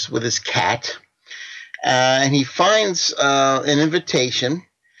apartment with his cat, and he finds an invitation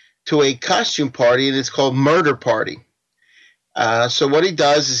to a costume party, and it's called Murder Party. So what he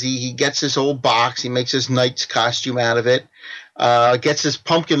does is he gets this old box. He makes his knight's costume out of it. Gets his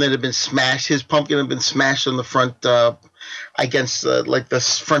pumpkin that had been smashed. His pumpkin had been smashed on the front against like the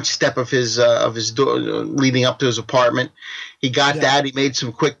front step of his door leading up to his apartment. He got that. He made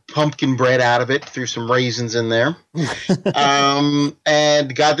some quick pumpkin bread out of it, threw some raisins in there,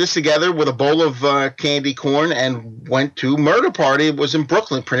 and got this together with a bowl of candy corn and went to Murder Party. It was in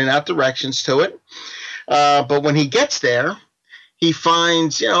Brooklyn, printed out directions to it. But when he gets there, he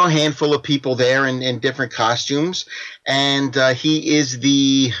finds, a handful of people there in different costumes, and he is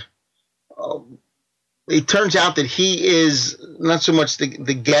it turns out that he is not so much the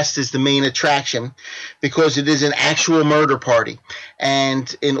guest as the main attraction, because it is an actual murder party.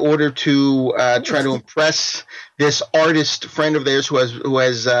 And in order to try to impress this artist friend of theirs who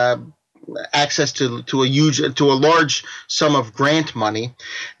has access to a large sum of grant money,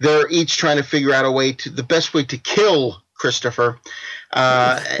 they're each trying to figure out the best way to kill Christopher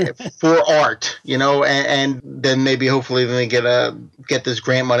for art, and then maybe hopefully then they get this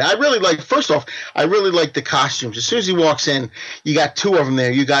grant money. I really like the costumes. As soon as he walks in, you got two of them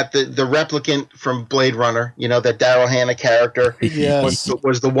there. You got the replicant from Blade Runner, that Daryl Hannah character. Yes.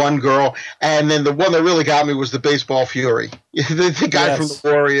 was the one girl, and then the one that really got me was the Baseball Fury, the guy from the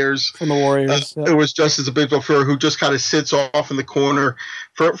Warriors. It was just as a Baseball Fury who just kind of sits off in the corner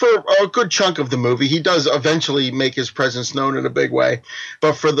for a good chunk of the movie. He does eventually make his presence known in a big way.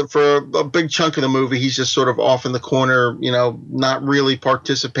 But for a big chunk of the movie, he's just sort of off in the corner, not really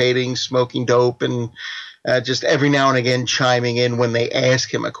participating, smoking dope, and just every now and again chiming in when they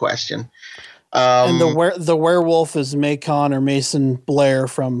ask him a question. And the werewolf is Macon or Mason Blair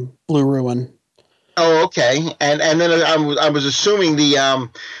from Blue Ruin. Oh, okay. And then I was assuming the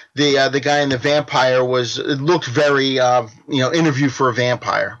guy in the vampire looked very Interview for a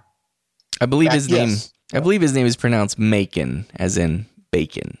Vampire. I believe his name. I believe his name is pronounced Macon, as in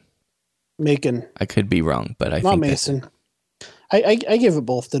bacon. Macon. I could be wrong, but I not think Mason. I gave it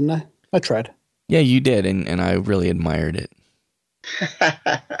both, didn't I? I tried. Yeah, you did, and I really admired it.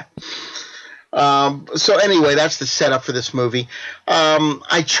 So anyway, that's the setup for this movie.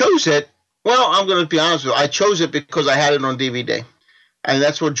 I chose it. Well, I'm going to be honest with you. I chose it because I had it on DVD, and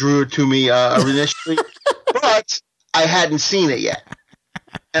that's what drew it to me initially. But I hadn't seen it yet.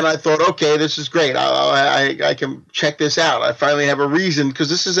 And I thought, okay, this is great. I can check this out. I finally have a reason, because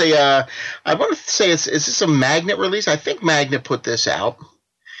this is I want to say, is this a Magnet release? I think Magnet put this out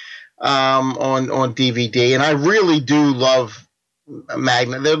on DVD, and I really do love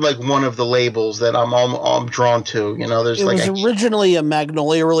Magnet. They're like one of the labels that I'm drawn to. There's it was originally a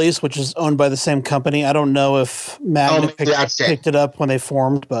Magnolia release, which is owned by the same company. I don't know if Magnet picked it up when they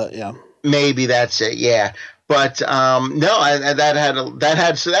formed, but yeah, maybe that's it. Yeah. But no,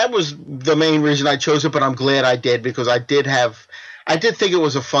 that was the main reason I chose it. But I'm glad I did, because I did think it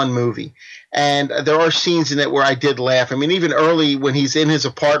was a fun movie, and there are scenes in it where I did laugh. I mean, even early when he's in his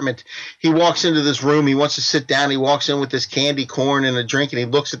apartment, he walks into this room, he wants to sit down, he walks in with this candy corn and a drink, and he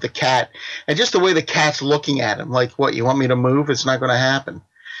looks at the cat, and just the way the cat's looking at him, like, what, you want me to move? It's not going to happen.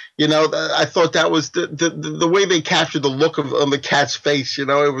 I thought that was the way they captured the look on the cat's face. It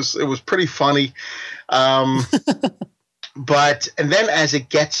was pretty funny. But then as he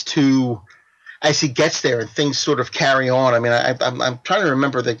gets there and things sort of carry on. I mean, I'm trying to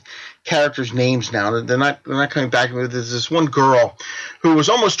remember the characters' names now. They're not coming back to me. There's this one girl who was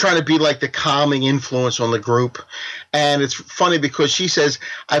almost trying to be like the calming influence on the group, and it's funny because she says,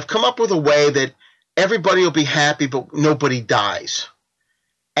 "I've come up with a way that everybody will be happy, but nobody dies."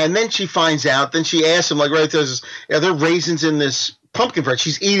 And then she finds out. Then she asks him, like, right there's, are there raisins in this pumpkin bread?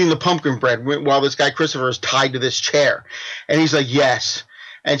 She's eating the pumpkin bread while this guy Christopher is tied to this chair, and he's like, yes.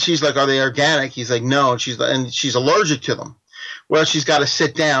 And she's like, are they organic? He's like, no. And she's allergic to them. Well, she's got to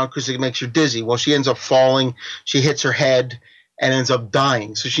sit down because it makes her dizzy. Well, she ends up falling. She hits her head and ends up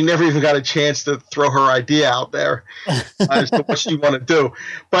dying. So she never even got a chance to throw her idea out there as to what she wanted to do.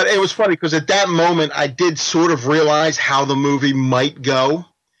 But it was funny because at that moment, I did sort of realize how the movie might go.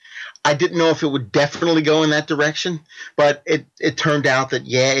 I didn't know if it would definitely go in that direction, but it turned out that,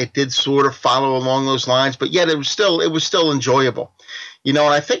 yeah, it did sort of follow along those lines, but yet it was still enjoyable. And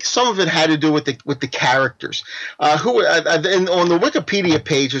I think some of it had to do with the characters. On the Wikipedia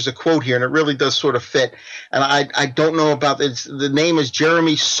page, there's a quote here, and it really does sort of fit. And I don't know about this. The name is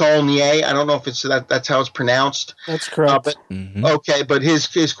Jeremy Saulnier. I don't know if that's how it's pronounced. That's correct. Okay, but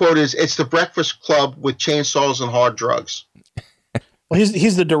his quote is, "It's the Breakfast Club with chainsaws and hard drugs." Well,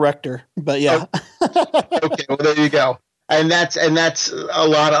 he's the director, but yeah. Okay, well there you go. And that's a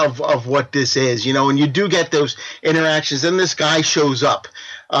lot of what this is, and you do get those interactions. Then this guy shows up,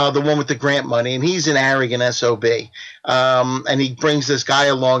 the one with the grant money, and he's an arrogant SOB. And he brings this guy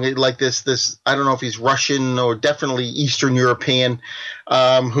along, like this I don't know if he's Russian or definitely Eastern European,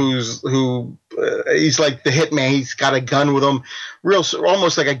 he's like the hitman. He's got a gun with him,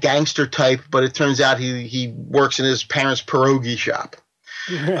 almost like a gangster type, but it turns out he works in his parents' pierogi shop.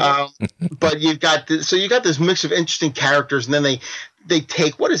 But you got this mix of interesting characters, and then they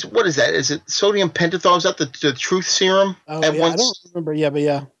take what is that? Is it sodium pentothal? Is that the truth serum? Oh, yeah, I don't remember. Yeah, but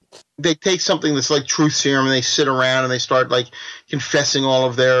yeah. they take something that's like truth serum and they sit around and they start like confessing all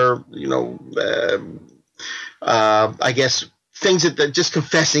of their, I guess things that just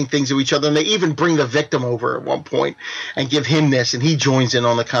confessing things to each other. And they even bring the victim over at one point and give him this, and he joins in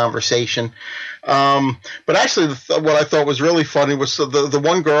on the conversation. But actually what I thought was really funny was the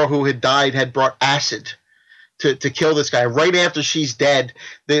one girl who had died had brought acid to kill this guy. Right after she's dead,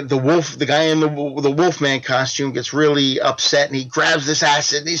 the guy in the Wolfman costume gets really upset, and he grabs this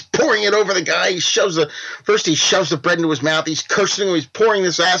acid and he's pouring it over the guy. He shoves the bread into his mouth. He's cursing him. He's pouring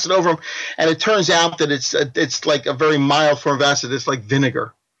this acid over him, and it turns out that it's like a very mild form of acid. It's like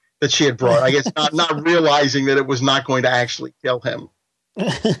vinegar that she had brought. I guess not realizing that it was not going to actually kill him.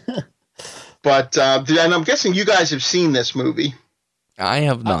 But and I'm guessing you guys have seen this movie. I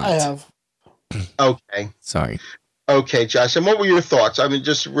have not. I have. Okay. Sorry. Okay, Josh. And what were your thoughts? I mean,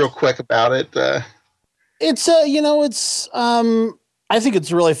 just real quick about it. It's I think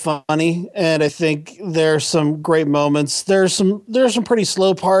it's really funny, and I think there's some great moments. There's some pretty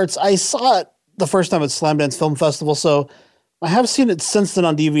slow parts. I saw it the first time at Slamdance Film Festival, so I have seen it since then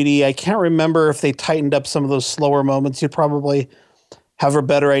on DVD. I can't remember if they tightened up some of those slower moments. You'd probably have a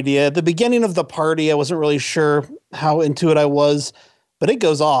better idea. At the beginning of the party, I wasn't really sure how into it I was. But it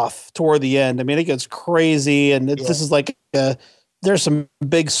goes off toward the end. I mean, it gets crazy, and this is like there's some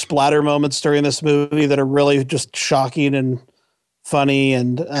big splatter moments during this movie that are really just shocking and funny.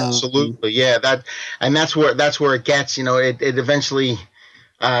 And absolutely, yeah. That's where it gets. It eventually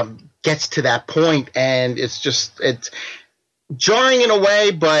gets to that point, and it's jarring in a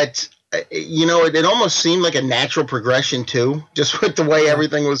way, but it almost seemed like a natural progression too, just with the way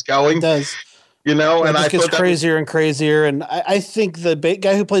everything was going. It does. And it gets crazier and crazier. And I think the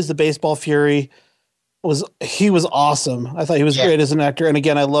guy who plays the baseball Fury was awesome. I thought he was great as an actor. And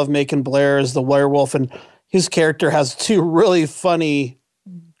again, I love Macon Blair as the werewolf, and his character has two really funny,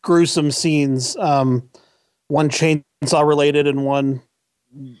 gruesome scenes. One chainsaw related and one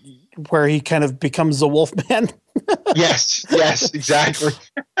where he kind of becomes the Wolfman. Yes, exactly.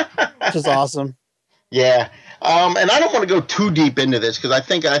 Which is awesome. Yeah. And I don't want to go too deep into this because I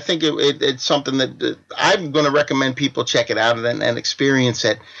think it's something that I'm going to recommend people check it out and experience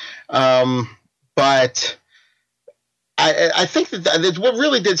it. But I think that what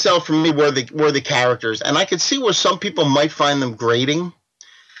really did sell for me were the characters, and I could see where some people might find them grating.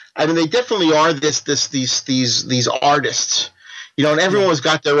 I mean, they definitely are these artists, and everyone's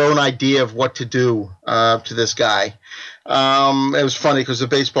got their own idea of what to do to this guy. It was funny because the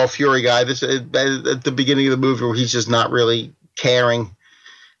baseball Fury guy, at the beginning of the movie, where he's just not really caring.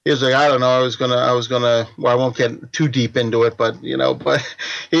 He was like, I don't know, I was gonna. Well, I won't get too deep into it, but he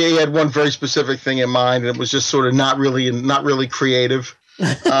had one very specific thing in mind, and it was just sort of not really creative.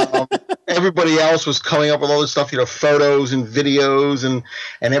 Everybody else was coming up with all this stuff, photos and videos and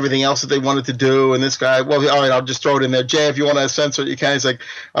everything else that they wanted to do. And this guy, well, all right, I'll just throw it in there. Jay, if you want to censor it, you can. He's like,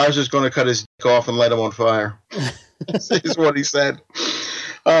 I was just going to cut his dick off and light him on fire. Is what he said.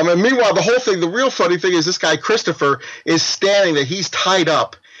 And meanwhile, the real funny thing is this guy, Christopher, is standing there. He's tied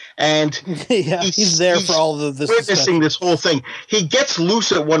up. And he's there for all of this witnessing this whole thing. He gets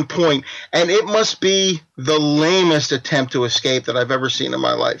loose at one point, and it must be the lamest attempt to escape that I've ever seen in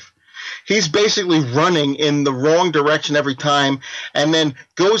my life. He's basically running in the wrong direction every time, and then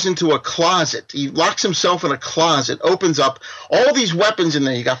goes into a closet. He locks himself in a closet, opens up all these weapons in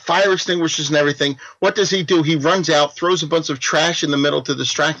there. You got fire extinguishers and everything. What does he do? He runs out, throws a bunch of trash in the middle to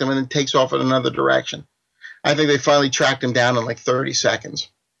distract him, and then takes off in another direction. I think they finally tracked him down in like 30 seconds.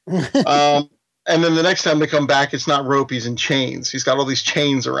 And then the next time they come back, it's not rope, he's in chains. He's got all these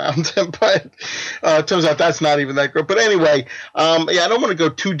chains around him, but it turns out that's not even that great. But anyway, I don't want to go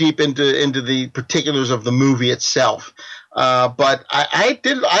too deep into the particulars of the movie itself. But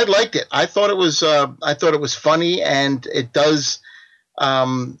I liked it. I thought it was funny, and it does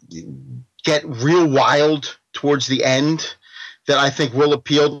get real wild towards the end. That I think will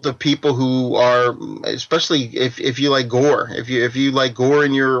appeal to people who are, especially if you like gore. If you like gore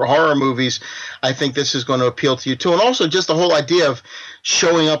in your horror movies, I think this is going to appeal to you too. And also just the whole idea of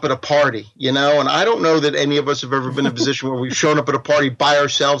showing up at a party, And I don't know that any of us have ever been in a position where we've shown up at a party by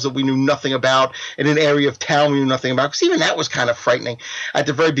ourselves that we knew nothing about, in an area of town we knew nothing about. Because even that was kind of frightening at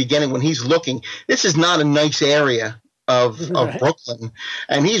the very beginning when he's looking. This is not a nice area of Brooklyn,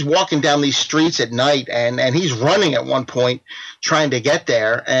 and he's walking down these streets at night, and he's running at one point trying to get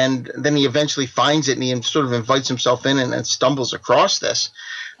there, and then he eventually finds it, and he sort of invites himself in and stumbles across this.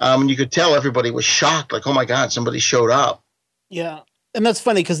 And you could tell everybody was shocked, like, oh my God, somebody showed up. Yeah. And that's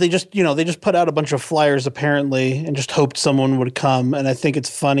funny because they just put out a bunch of flyers apparently and just hoped someone would come. And I think it's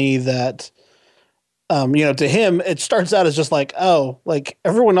funny that To him, it starts out as just like, oh, like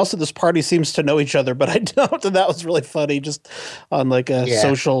everyone else at this party seems to know each other, but I don't. And that was really funny, just on like a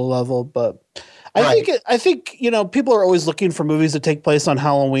social level. But I think people are always looking for movies that take place on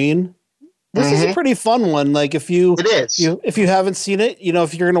Halloween. This is a pretty fun one. Like if you haven't seen it,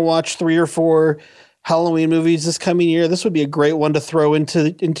 if you're going to watch 3 or 4 Halloween movies this coming year, this would be a great one to throw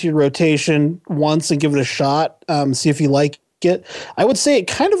into your rotation once and give it a shot. See if you like it. I would say it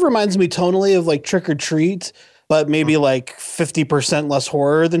kind of reminds me tonally of like Trick or Treat, but maybe like 50% less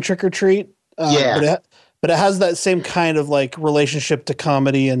horror than Trick or Treat. But it has that same kind of like relationship to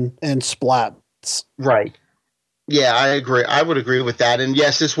comedy and splats. Right. Yeah, I agree. I would agree with that. And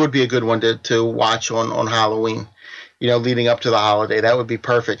yes, this would be a good one to watch on Halloween, leading up to the holiday. That would be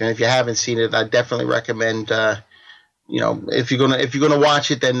perfect. And if you haven't seen it, I definitely recommend, if you're gonna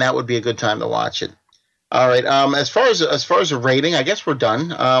watch it, then that would be a good time to watch it. All right. As far as a rating, I guess we're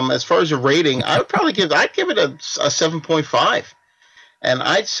done. As far as a rating, I'd give it a 7.5, and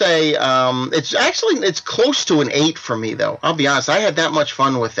I'd say it's close to an 8 for me though. I'll be honest. I had that much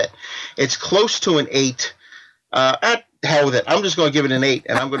fun with it. It's close to an 8. At hell with it. I'm just going to give it an 8,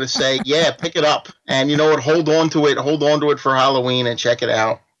 and I'm going to say, yeah, pick it up, and you know what? Hold on to it for Halloween and check it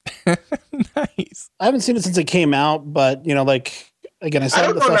out. Nice. I haven't seen it since it came out, but like again, I saw it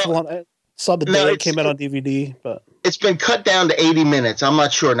at the festival. I saw the day it came out on DVD, but it's been cut down to 80 minutes. I'm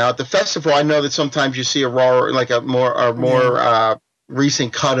not sure now. At the festival, I know that sometimes you see a more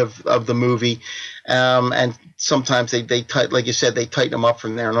recent cut of the movie, and sometimes they like you said, they tighten them up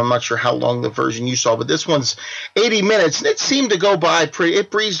from there. And I'm not sure how long the version you saw, but this one's 80 minutes, and it seemed to go by it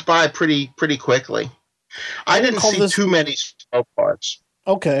breezed by pretty quickly. I didn't see too many slow parts.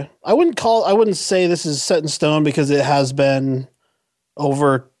 Okay, I wouldn't say this is set in stone because it has been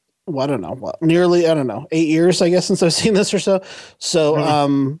over. Well, I don't know, nearly 8 years, I guess, since I've seen this or so.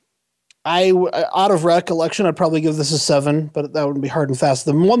 So, out of recollection, I'd probably give this a 7, but that wouldn't be hard and fast.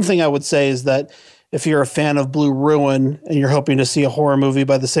 The one thing I would say is that if you're a fan of Blue Ruin and you're hoping to see a horror movie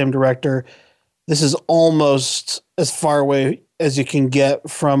by the same director, this is almost as far away as you can get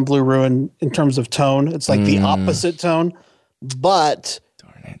from Blue Ruin in terms of tone. It's like the opposite tone, but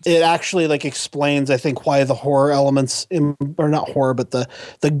it actually like explains, I think, why the horror elements or not horror, but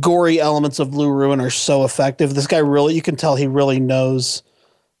the gory elements of Blue Ruin are so effective. This guy really, you can tell he really knows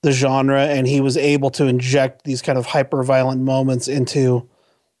the genre, and he was able to inject these kind of hyper violent moments into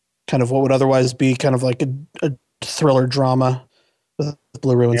kind of what would otherwise be kind of like a thriller drama with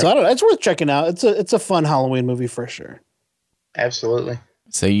Blue Ruin. Yeah. So I don't know, it's worth checking out. It's a fun Halloween movie for sure. Absolutely.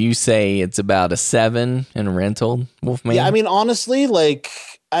 So you say it's about a 7 in rental, Wolfman? Yeah, I mean, honestly, like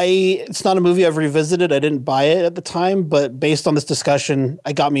it's not a movie I've revisited. I didn't buy it at the time, but based on this discussion,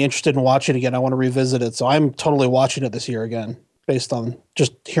 it got me interested in watching it again. I want to revisit it. So I'm totally watching it this year again, based on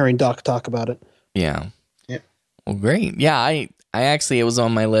just hearing Doc talk about it. Yeah. Well, great. Yeah, I actually, it was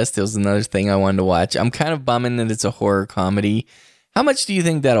on my list. It was another thing I wanted to watch. I'm kind of bumming that it's a horror comedy. How much do you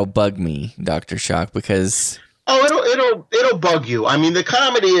think that'll bug me, Dr. Shock? Because it'll bug you. I mean, the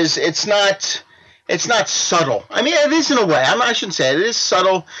comedy it's not subtle. I mean, it is in a way. I shouldn't say it. It is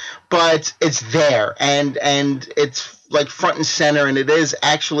subtle, but it's there, and it's like front and center, and it is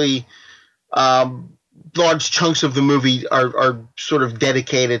actually large chunks of the movie are sort of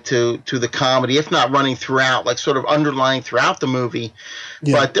dedicated to the comedy, if not running throughout, like sort of underlying throughout the movie.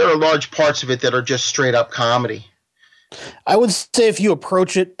 Yeah. But there are large parts of it that are just straight up comedy. I would say if you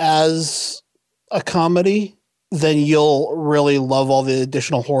approach it as a comedy, then you'll really love all the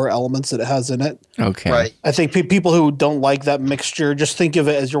additional horror elements that it has in it. Okay. Right. I think people who don't like that mixture, just think of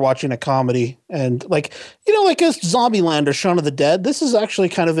it as you're watching a comedy. And like as Zombieland or Shaun of the Dead, this is actually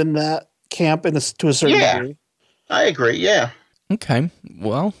kind of in that camp to a certain degree. I agree. Yeah. Okay.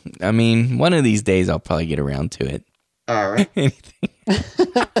 Well, I mean, one of these days I'll probably get around to it. All right.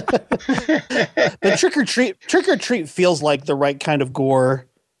 But Trick or Treat feels like the right kind of gore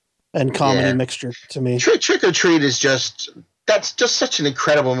and comedy mixture to me. Trick or Treat is that's just such an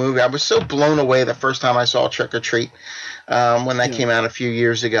incredible movie. I was so blown away the first time I saw Trick or Treat when that came out a few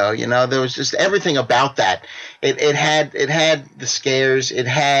years ago. There was just everything about that. It had the scares. It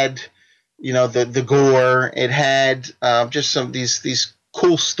had the gore. It had just some of these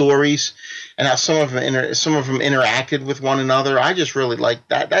cool stories, and how some of them interacted with one another. I just really like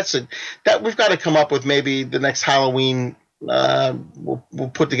that. That we've got to come up with maybe the next Halloween.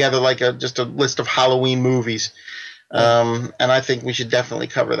 We'll put together just a list of Halloween movies, and I think we should definitely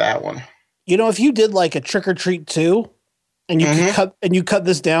cover that one. If you did like a Trick or Treat 2, and you cut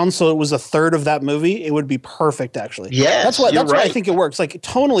this down so it was a third of that movie, it would be perfect. Actually, that's why I think it works. Like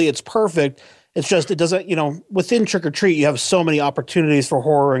tonally, it's perfect. It's just it doesn't. Within Trick or Treat, you have so many opportunities for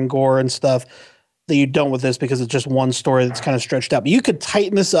horror and gore and stuff that you don't with this because it's just one story that's kind of stretched out. But you could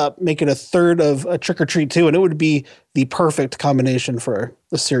tighten this up, make it a third of a Trick or Treat 2, and it would be the perfect combination for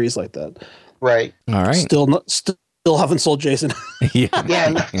a series like that. Right. All right. Still haven't sold Jason. Yeah.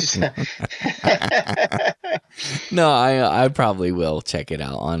 No, I probably will check it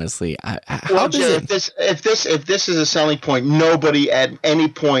out. Honestly, if this is a selling point, nobody at any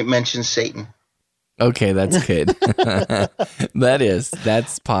point mentions Satan. Okay, that's good.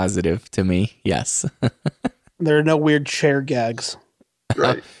 That's positive to me. Yes. There are no weird chair gags.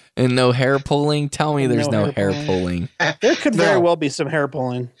 Right. And no hair pulling. Tell me there's no hair pulling. There could very well be some hair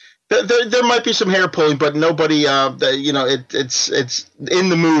pulling. There might be some hair pulling, but nobody, it's in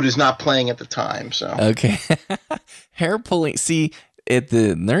the mood is not playing at the time. So okay, hair pulling. See, at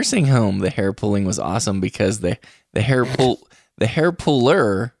the nursing home, the hair pulling was awesome because the hair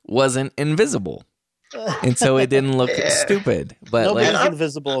puller wasn't invisible, and so it didn't look stupid. But nobody's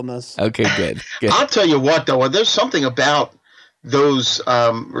invisible in this. Okay, good. I'll tell you what, though, there's something about those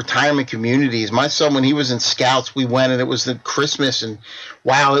retirement communities. My son, when he was in Scouts, we went and it was the Christmas, and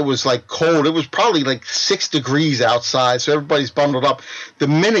wow, it was like cold. It was probably like 6 degrees outside, so everybody's bundled up. The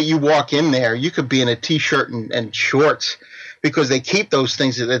minute you walk in there, you could be in a t-shirt and shorts because they keep those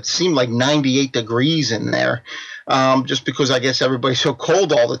things that seem like 98 degrees in there, just because I guess everybody's so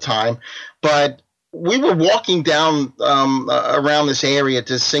cold all the time. But we were walking down around this area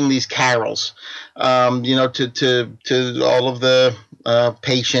to sing these carols, to all of the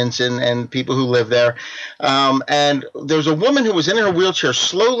patients and people who live there. And there was a woman who was in her wheelchair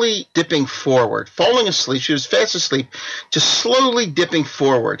slowly dipping forward, falling asleep. She was fast asleep, just slowly dipping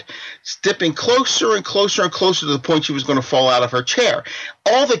forward, dipping closer and closer and closer to the point she was going to fall out of her chair.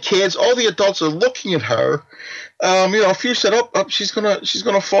 All the kids, all the adults are looking at her. A few said, "Oh, she's gonna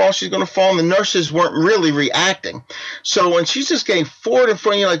fall," and the nurses weren't really reacting. So when she's just getting forward and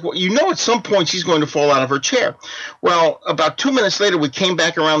forward, you're like, well, at some point she's going to fall out of her chair. Well, about 2 minutes later, we came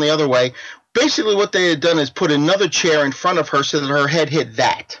back around the other way. Basically, what they had done is put another chair in front of her so that her head hit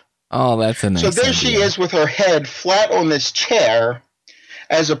that. Oh, that's a nice. So there she is with her head flat on this chair,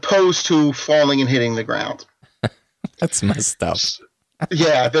 as opposed to falling and hitting the ground. That's messed up.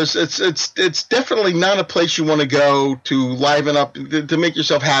 Yeah, it's definitely not a place you want to go to liven up, to make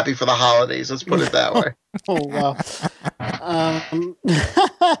yourself happy for the holidays. Let's put it that way. Oh, wow.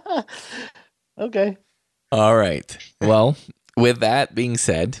 Okay. All right. Well, with that being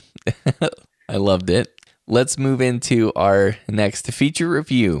said, I loved it. Let's move into our next feature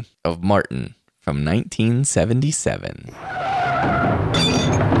review of Martin from 1977.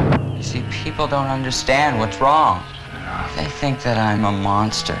 You see, people don't understand what's wrong. They think that I'm a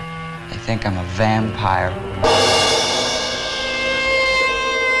monster. They think I'm a vampire.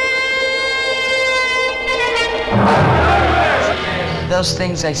 Those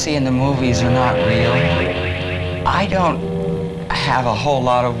things I see in the movies are not real. I don't have a whole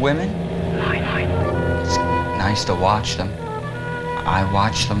lot of women. It's nice to watch them. I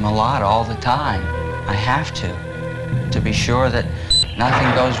watch them a lot all the time. I have to be sure that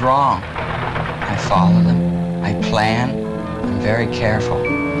nothing goes wrong. I follow them. I plan. I'm very careful.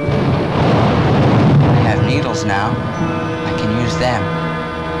 I have needles now. I can use them.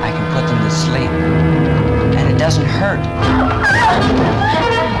 I can put them to sleep. And it doesn't hurt.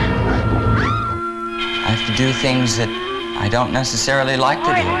 I have to do things that I don't necessarily like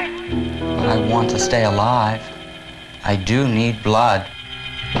to do. But I want to stay alive. I do need blood.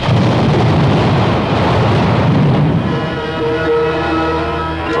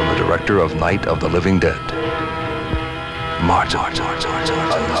 From the director of Night of the Living Dead, Martin.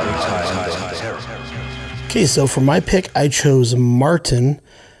 Okay, so for my pick, I chose Martin,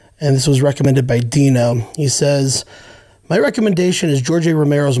 and this was recommended by Dino. He says, my recommendation is George A.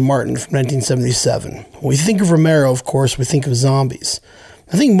 Romero's Martin from 1977. When we think of Romero, of course, we think of zombies.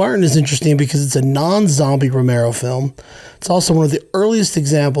 I think Martin is interesting because it's a non-zombie Romero film. It's also one of the earliest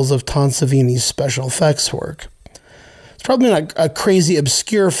examples of Tom Savini's special effects work. It's probably not a crazy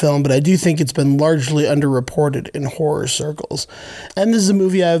obscure film, but I do think it's been largely underreported in horror circles. And this is a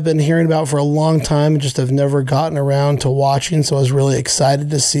movie I've been hearing about for a long time and just have never gotten around to watching, so I was really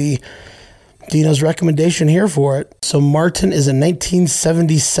excited to see Dino's recommendation here for it. So Martin is a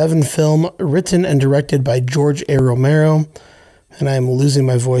 1977 film written and directed by George A. Romero, and I am losing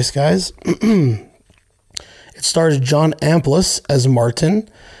my voice, guys. It stars John Amplas as Martin,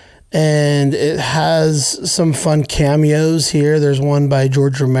 and it has some fun cameos here. There's one by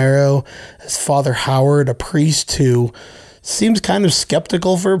George Romero as Father Howard, a priest who seems kind of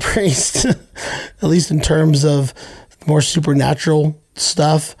skeptical for a priest, at least in terms of more supernatural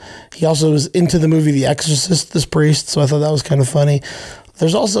stuff. He also was into the movie The Exorcist, this priest, so I thought that was kind of funny.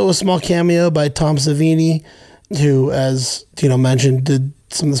 There's also a small cameo by Tom Savini, who, as Dino mentioned, did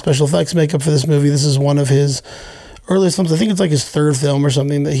some of the special effects makeup for this movie. This is one of his earliest films. I think it's like his third film or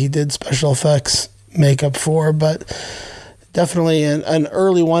something that he did special effects makeup for, but definitely an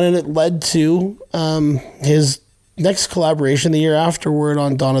early one, and it led to his next collaboration the year afterward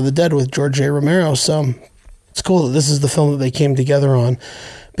on Dawn of the Dead with George A. Romero. So it's cool that this is the film that they came together on.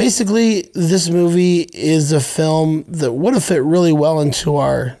 Basically, this movie is a film that would have fit really well into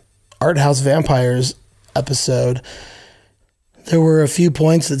our Art House Vampires episode. There were a few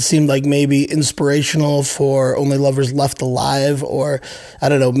points that seemed like maybe inspirational for Only Lovers Left Alive, or I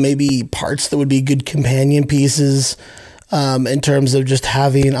don't know, maybe parts that would be good companion pieces in terms of just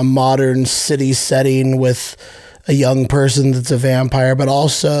having a modern city setting with a young person that's a vampire, but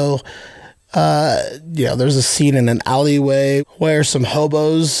also, there's a scene in an alleyway where some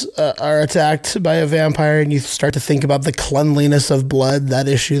hobos are attacked by a vampire, and you start to think about the cleanliness of blood, that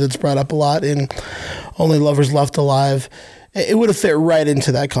issue that's brought up a lot in Only Lovers Left Alive. It would have fit right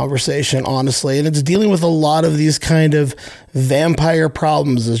into that conversation, honestly. And it's dealing with a lot of these kind of vampire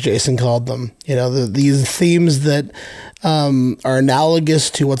problems, as Jason called them. These themes that are analogous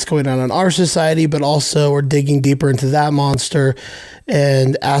to what's going on in our society, but also are digging deeper into that monster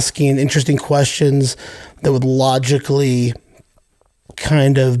and asking interesting questions that would logically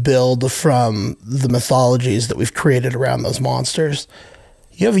kind of build from the mythologies that we've created around those monsters.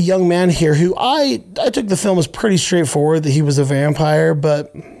 You have a young man here who I took the film as pretty straightforward that he was a vampire,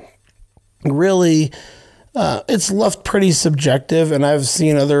 but really it's left pretty subjective, and I've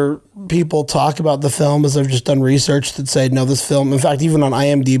seen other people talk about the film as I've just done research that say, no, this film, in fact, even on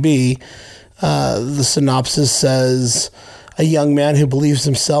IMDb, the synopsis says a young man who believes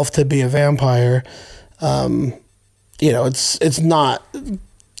himself to be a vampire. It's not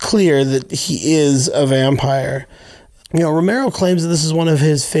clear that he is a vampire. Romero claims that this is one of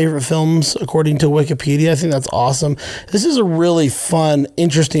his favorite films, according to Wikipedia. I think that's awesome. This is a really fun,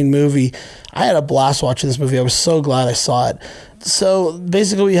 interesting movie. I had a blast watching this movie. I was so glad I saw it. So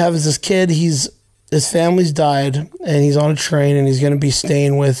basically what you have is this kid, his family's died, and he's on a train, and he's going to be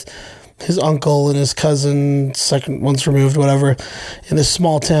staying with his uncle and his cousin, once removed, whatever, in this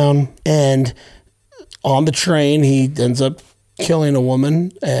small town. And on the train, he ends up killing a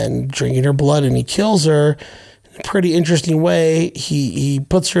woman and drinking her blood, and he kills her in a pretty interesting way. He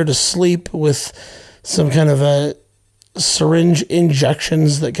puts her to sleep with some kind of a syringe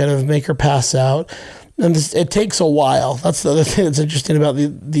injections that kind of make her pass out. And it takes a while. That's the other thing that's interesting about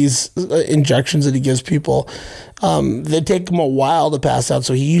these injections that he gives people. They take him a while to pass out,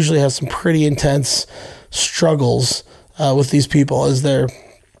 so he usually has some pretty intense struggles with these people as they're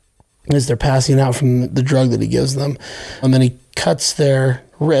passing out from the drug that he gives them. And then he cuts their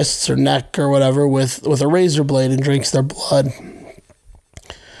wrists or neck or whatever with a razor blade and drinks their blood.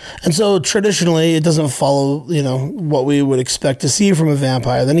 And so traditionally, it doesn't follow, what we would expect to see from a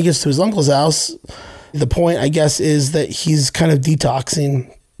vampire. Then he gets to his uncle's house. The point, I guess, is that he's kind of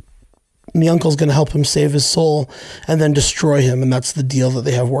detoxing. And the uncle's going to help him save his soul and then destroy him. And that's the deal that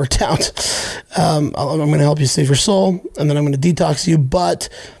they have worked out. I'm going to help you save your soul, and then I'm going to detox you. But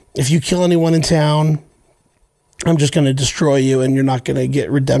if you kill anyone in town, I'm just going to destroy you, and you're not going to get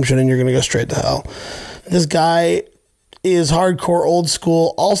redemption, and you're going to go straight to hell. This guy is hardcore old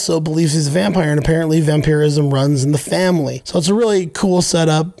school, also believes he's a vampire, and apparently vampirism runs in the family. So it's a really cool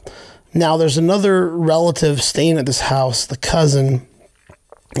setup. Now there's another relative staying at this house, the cousin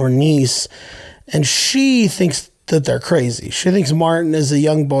or niece, and she thinks that they're crazy. She thinks Martin is a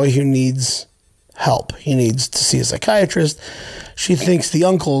young boy who needs help. He needs to see a psychiatrist. She thinks the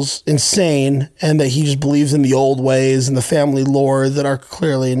uncle's insane and that he just believes in the old ways and the family lore that are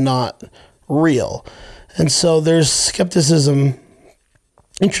clearly not real. And so there's skepticism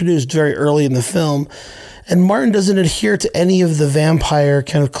introduced very early in the film. And Martin doesn't adhere to any of the vampire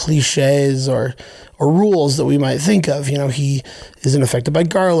kind of cliches or rules that we might think of. He isn't affected by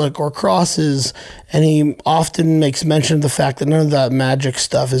garlic or crosses, and he often makes mention of the fact that none of that magic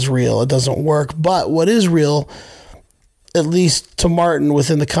stuff is real. It doesn't work. But what is real, at least to Martin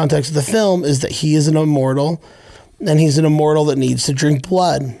within the context of the film, is that he is an immortal, and he's an immortal that needs to drink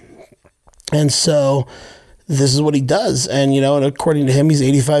blood. And so this is what he does. And, and according to him, he's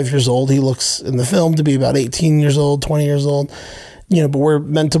 85 years old. He looks in the film to be about 18 years old, 20 years old. But we're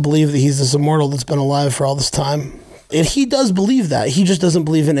meant to believe that he's this immortal that's been alive for all this time. And he does believe that. He just doesn't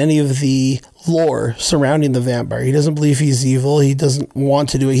believe in any of the lore surrounding the vampire. He doesn't believe he's evil. He doesn't want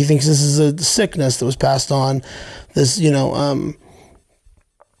to do it. He thinks this is a sickness that was passed on, this, kind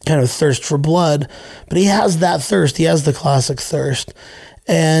of thirst for blood. But he has that thirst. He has the classic thirst.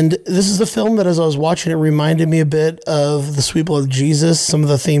 And this is a film that, as I was watching it, reminded me a bit of The Sweet Blood of Jesus, some of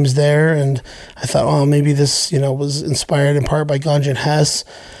the themes there. And I thought, oh, maybe this, was inspired in part by Ganja and Hess.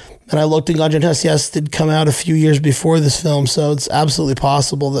 And I looked, and Ganja and Hess, yes, did come out a few years before this film. So it's absolutely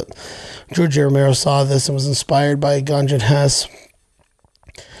possible that George A. Romero saw this and was inspired by Ganja and Hess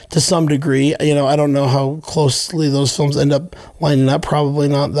to some degree. I don't know how closely those films end up lining up, probably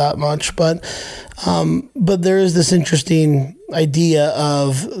not that much, but there is this interesting idea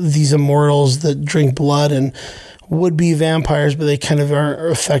of these immortals that drink blood and would be vampires, but they kind of are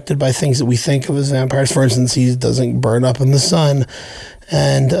affected by things that we think of as vampires. For instance, he doesn't burn up in the sun,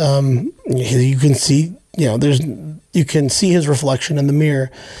 and you can see, you can see his reflection in the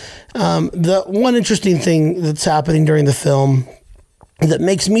mirror. The one interesting thing that's happening during the film that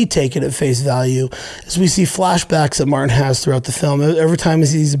makes me take it at face value is we see flashbacks that Martin has throughout the film. Every time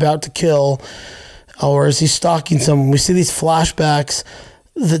he's about to kill or as he's stalking someone, we see these flashbacks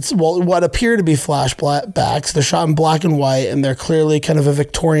what appear to be flashbacks. They're shot in black and white, and they're clearly kind of a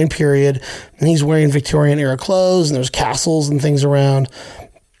Victorian period, and he's wearing Victorian era clothes, and there's castles and things around.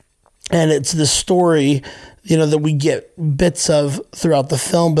 And it's this story, that we get bits of throughout the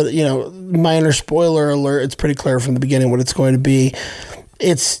film, but, minor spoiler alert, it's pretty clear from the beginning what it's going to be.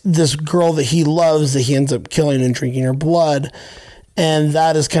 It's this girl that he loves that he ends up killing and drinking her blood. And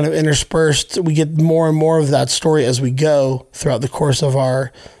that is kind of interspersed. We get more and more of that story as we go throughout the course of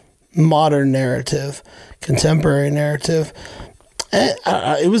our modern narrative, contemporary narrative. And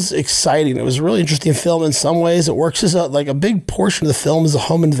it was exciting. It was a really interesting film in some ways. It works as a big portion of the film is a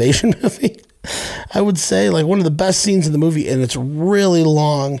home invasion movie. I would say one of the best scenes in the movie, and it's really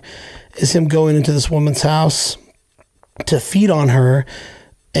long, is him going into this woman's house to feed on her.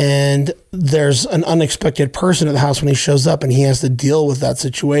 And there's an unexpected person at the house when he shows up, and he has to deal with that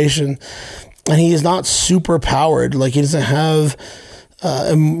situation. And he is not super powered. He doesn't have,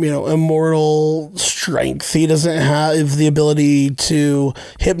 immortal strength. He doesn't have the ability to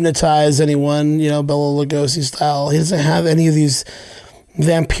hypnotize anyone, Bela Lugosi style. He doesn't have any of these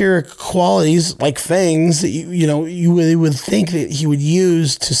vampiric qualities like fangs that you would think that he would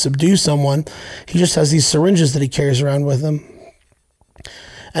use to subdue someone. He just has these syringes that he carries around with him.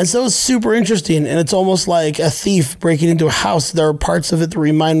 And so it's super interesting, and it's almost like a thief breaking into a house. There are parts of it that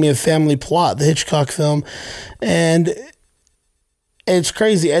remind me of Family Plot, the Hitchcock film, and it's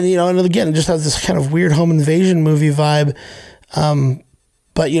crazy. And, and again, it just has this kind of weird home invasion movie vibe,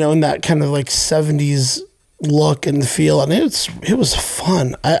 but, in that kind of 70s look and feel, and it was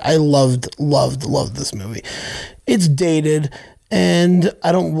fun. I loved this movie. It's dated, and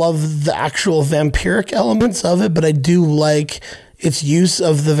I don't love the actual vampiric elements of it, but I do like its use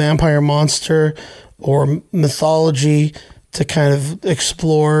of the vampire monster or mythology to kind of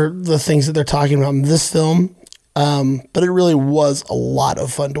explore the things that they're talking about in this film. But it really was a lot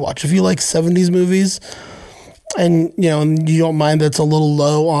of fun to watch. If you like 70s movies and, and you don't mind that it's a little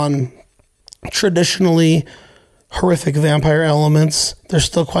low on traditionally horrific vampire elements, there's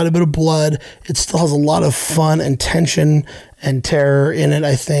still quite a bit of blood. It still has a lot of fun and tension and terror in it,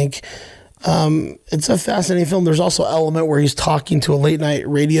 I think. It's a fascinating film. There's also an element where he's talking to a late night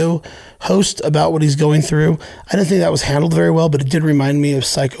radio host about what he's going through. I didn't think that was handled very well, but it did remind me of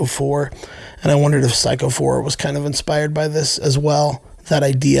Psycho 4. And I wondered if Psycho 4 was kind of inspired by this as well. That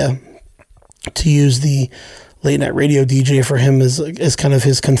idea to use the late night radio DJ for him as kind of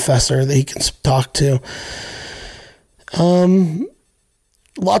his confessor that he can talk to.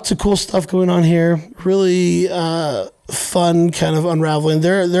 Lots of cool stuff going on here. Really, fun kind of unraveling.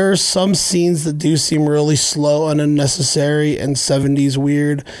 There are some scenes that do seem really slow and unnecessary and 70s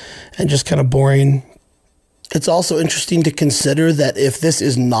weird and just kind of boring. It's also interesting to consider that if this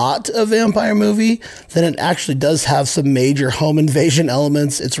is not a vampire movie, then it actually does have some major home invasion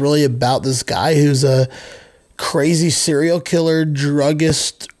elements. It's really about this guy who's a crazy serial killer,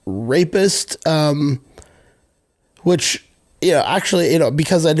 druggist, rapist, which, actually,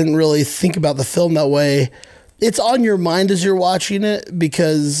 because I didn't really think about the film that way, it's on your mind as you're watching it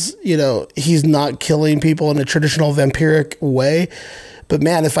because, he's not killing people in a traditional vampiric way. But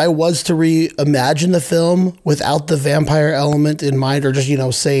man, if I was to reimagine the film without the vampire element in mind, or just,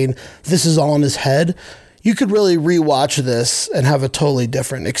 saying this is all in his head, you could really rewatch this and have a totally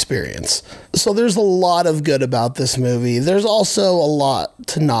different experience. So there's a lot of good about this movie. There's also a lot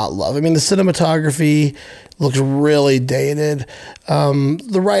to not love. I mean, the cinematography looks really dated.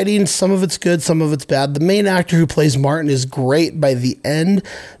 The writing, some of it's good, some of it's bad. The main actor who plays Martin is great by the end,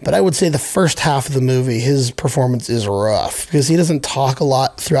 but I would say the first half of the movie, his performance is rough because he doesn't talk a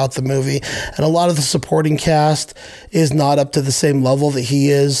lot throughout the movie, and a lot of the supporting cast is not up to the same level that he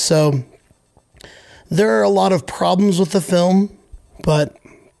is. So there are a lot of problems with the film, but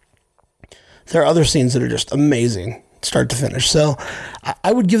there are other scenes that are just amazing, start to finish. So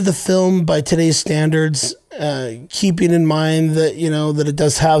I would give the film, by today's standards, keeping in mind that, that it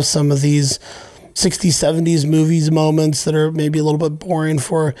does have some of these 60s, 70s movies moments that are maybe a little bit boring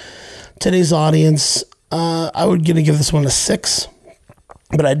for today's audience. I would give this one a 6,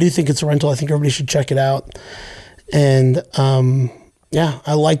 but I do think it's a rental. I think everybody should check it out. And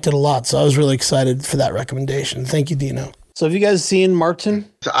I liked it a lot. So I was really excited for that recommendation. Thank you, Dino. So have you guys seen Martin?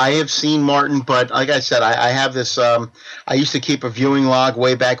 I have seen Martin, but like I said, I have this. I used to keep a viewing log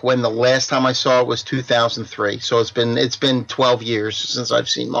way back when. The last time I saw it was 2003. So it's been 12 years since I've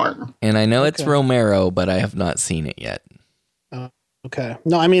seen Martin. And I know it's Romero, but I have not seen it yet. Okay.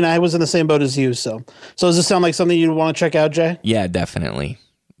 No, I mean, I was in the same boat as you. So does this sound like something you'd want to check out, Jay? Yeah, definitely.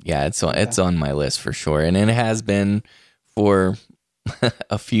 Yeah, it's on my list for sure, and it has been for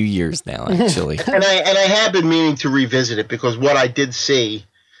a few years now, actually. and I have been meaning to revisit it because what I did see,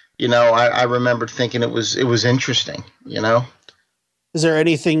 I remembered thinking it was interesting. Is there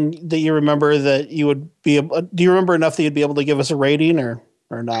anything that you remember that you would be able? Do you remember enough that you'd be able to give us a rating or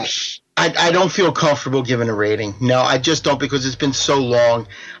not? I don't feel comfortable giving a rating. No, I just don't, because it's been so long.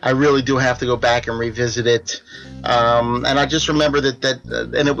 I really do have to go back and revisit it. And I just remember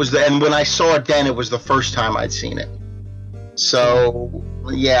and when I saw it then, it was the first time I'd seen it. So,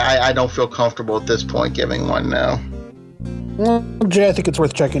 yeah, I don't feel comfortable at this point giving one now. Well, Jay, I think it's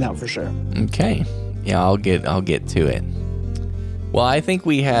worth checking out for sure. Okay. Yeah, I'll get to it. Well, I think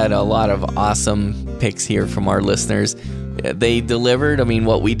we had a lot of awesome picks here from our listeners. They delivered. I mean,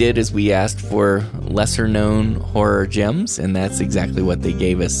 what we did is we asked for lesser-known horror gems, and that's exactly what they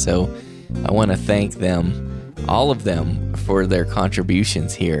gave us. So I want to thank them, all of them, for their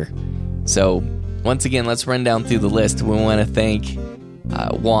contributions here. So once again, let's run down through the list. We want to thank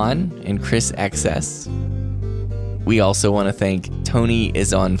Juan and Chris XS. We also want to thank Tony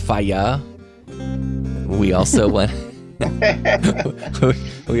is on fire. We also want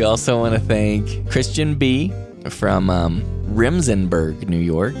to thank Christian B from Remsenburg, New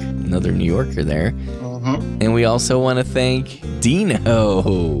York. Another New Yorker there. And we also want to thank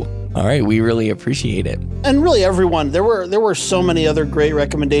Dino. All right, we really appreciate it. And really everyone. There were so many other great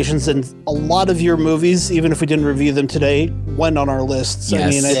recommendations, and a lot of your movies, even if we didn't review them today, went on our lists. Yes. I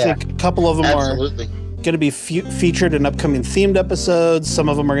mean, I think a couple of them are going to be featured in upcoming themed episodes. Some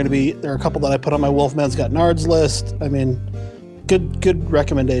of them are going to be, there are a couple that I put on my Wolfman's Got Nards list. I mean, good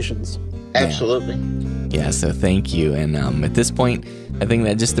recommendations. Absolutely. Yeah, so thank you. And at this point, I think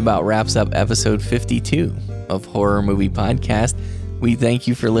that just about wraps up episode 52 of Horror Movie Podcast. We thank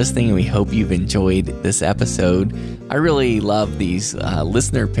you for listening, and we hope you've enjoyed this episode. I really love these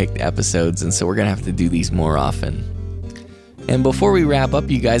listener-picked episodes, and so we're going to have to do these more often. And before we wrap up,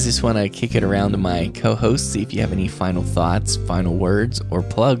 you guys, just want to kick it around to my co-hosts, see if you have any final thoughts, final words, or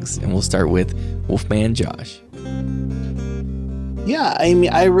plugs, and we'll start with Wolfman Josh. Yeah, I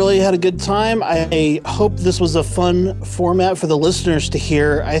mean, I really had a good time. I hope this was a fun format for the listeners to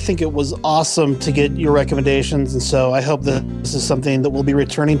hear. I think it was awesome to get your recommendations, and so I hope that this is something that we'll be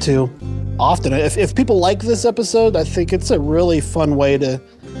returning to often. If people like this episode, I think it's a really fun way to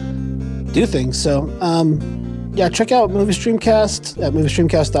do things. So, yeah, check out Movie Streamcast at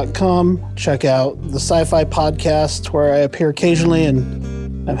moviestreamcast.com. Check out the Sci-Fi Podcast, where I appear occasionally,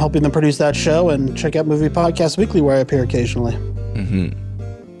 and I'm helping them produce that show. And check out Movie Podcast Weekly, where I appear occasionally.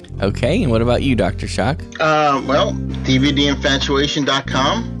 Mm-hmm. Okay, and what about you, Dr. Shock? Well,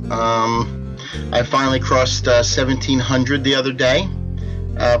 DVDinfatuation.com. I finally crossed 1,700 the other day.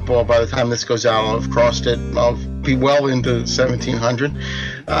 Well, by the time this goes out, I'll have crossed it. I'll be well into 1,700.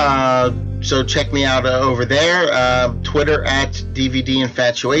 So check me out over there. Twitter at DVD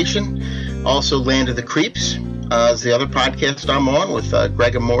Infatuation. Also, Land of the Creeps is the other podcast I'm on with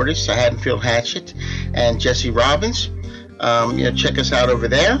Greg Mortis, Haddonfield Hatchet, and Jesse Robbins. Check us out over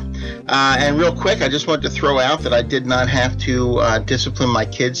there. And real quick, I just wanted to throw out that I did not have to discipline my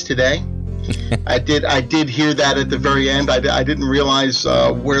kids today. I did hear that at the very end. I didn't realize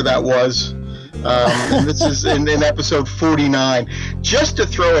where that was. And this is in episode 49. Just to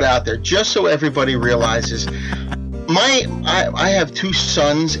throw it out there, just so everybody realizes, I have two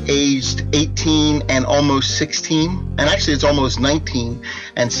sons aged 18 and almost 16, and actually it's almost 19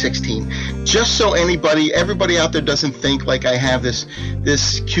 and 16. Just so everybody out there doesn't think like I have this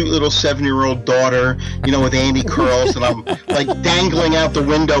cute little 7-year-old daughter, with Andy curls, and I'm like dangling out the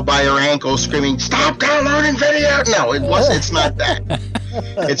window by her ankle, screaming, "Stop downloading video!" No, it's not that.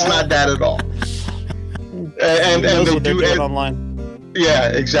 It's not that at all. And they do it online. Yeah,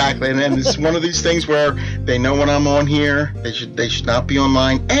 exactly. And it's one of these things where they know when I'm on here. They should not be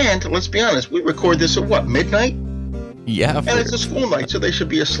online. And let's be honest, we record this at what, midnight? Yeah. And it's a school night, so they should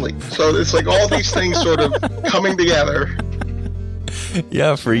be asleep. So it's like all these things sort of coming together.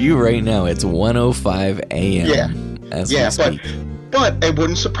 Yeah, for you right now, it's 1:05 a.m. Yeah. But it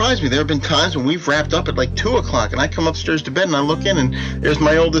wouldn't surprise me. There have been times when we've wrapped up at like 2 o'clock, and I come upstairs to bed, and I look in, and there's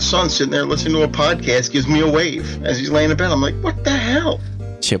my oldest son sitting there listening to a podcast, gives me a wave as he's laying in bed. I'm like, what the hell?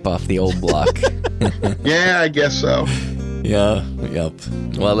 Chip off the old block. Yeah, I guess so. Yeah, yep.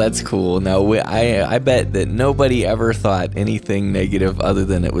 Well, that's cool. Now, I bet that nobody ever thought anything negative other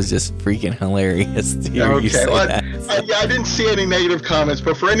than it was just freaking hilarious to hear you say that. I didn't see any negative comments,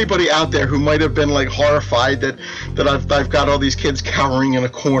 but for anybody out there who might have been like horrified that I've got all these kids cowering in a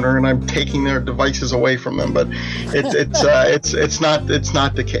corner and I'm taking their devices away from them, but it's not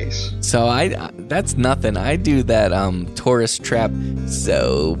the case. So that's nothing. I do that tourist trap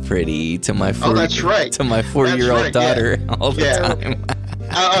so pretty to my 4-year-old daughter. Yeah. All the time.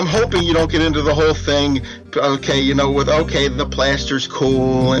 I'm hoping you don't get into the whole thing, okay, the plaster's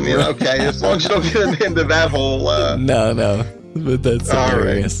cool, and, as long as you don't get into that whole... No, but that's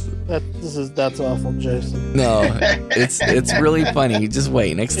hilarious. Right. That's awful, Jason. No, it's really funny. Just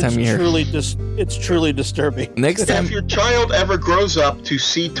wait. Next time you hear... It's truly disturbing. Next time... If your child ever grows up to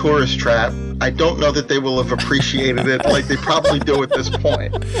see Tourist Trap, I don't know that they will have appreciated it like they probably do at this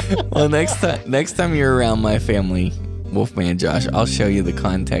point. Well, next time you're around my family... Wolfman Josh, I'll show you the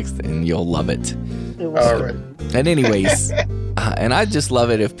context and you'll love it. All right. And anyways, and I'd just love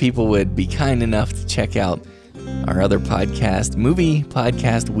it if people would be kind enough to check out our other podcast, Movie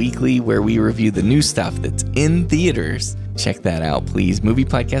Podcast Weekly, where we review the new stuff that's in theaters. Check that out, please.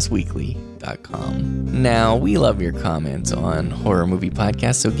 moviepodcastweekly.com. Now, we love your comments on Horror Movie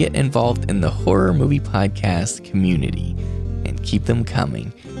Podcast, so get involved in the Horror Movie Podcast community and keep them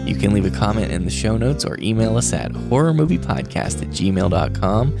coming. You can leave a comment in the show notes or email us at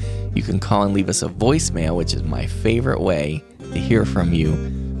horrormoviepodcast@gmail.com. You can call and leave us a voicemail, which is my favorite way to hear from you,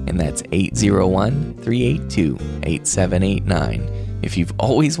 and that's 801-382-8789. If you've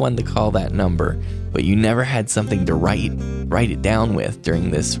always wanted to call that number, but you never had something to write it down with during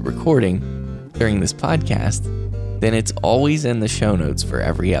this podcast, then it's always in the show notes for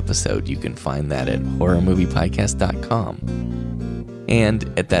every episode. You can find that at horrormoviepodcast.com.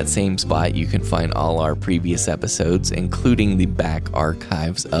 And at that same spot, you can find all our previous episodes, including the back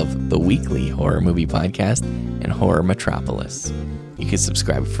archives of the weekly Horror Movie Podcast and Horror Metropolis. You can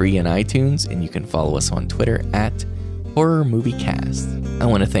subscribe free in iTunes, and you can follow us on Twitter at Horror Movie Cast. I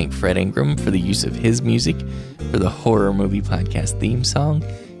want to thank Fred Ingram for the use of his music for the Horror Movie Podcast theme song,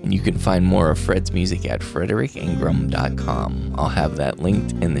 and you can find more of Fred's music at fredericingram.com. I'll have that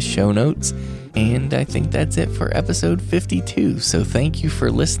linked in the show notes. And I think that's it for episode 52. So thank you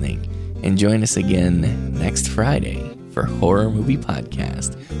for listening. And join us again next Friday for Horror Movie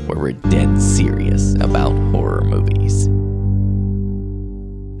Podcast, where we're dead serious about horror movies.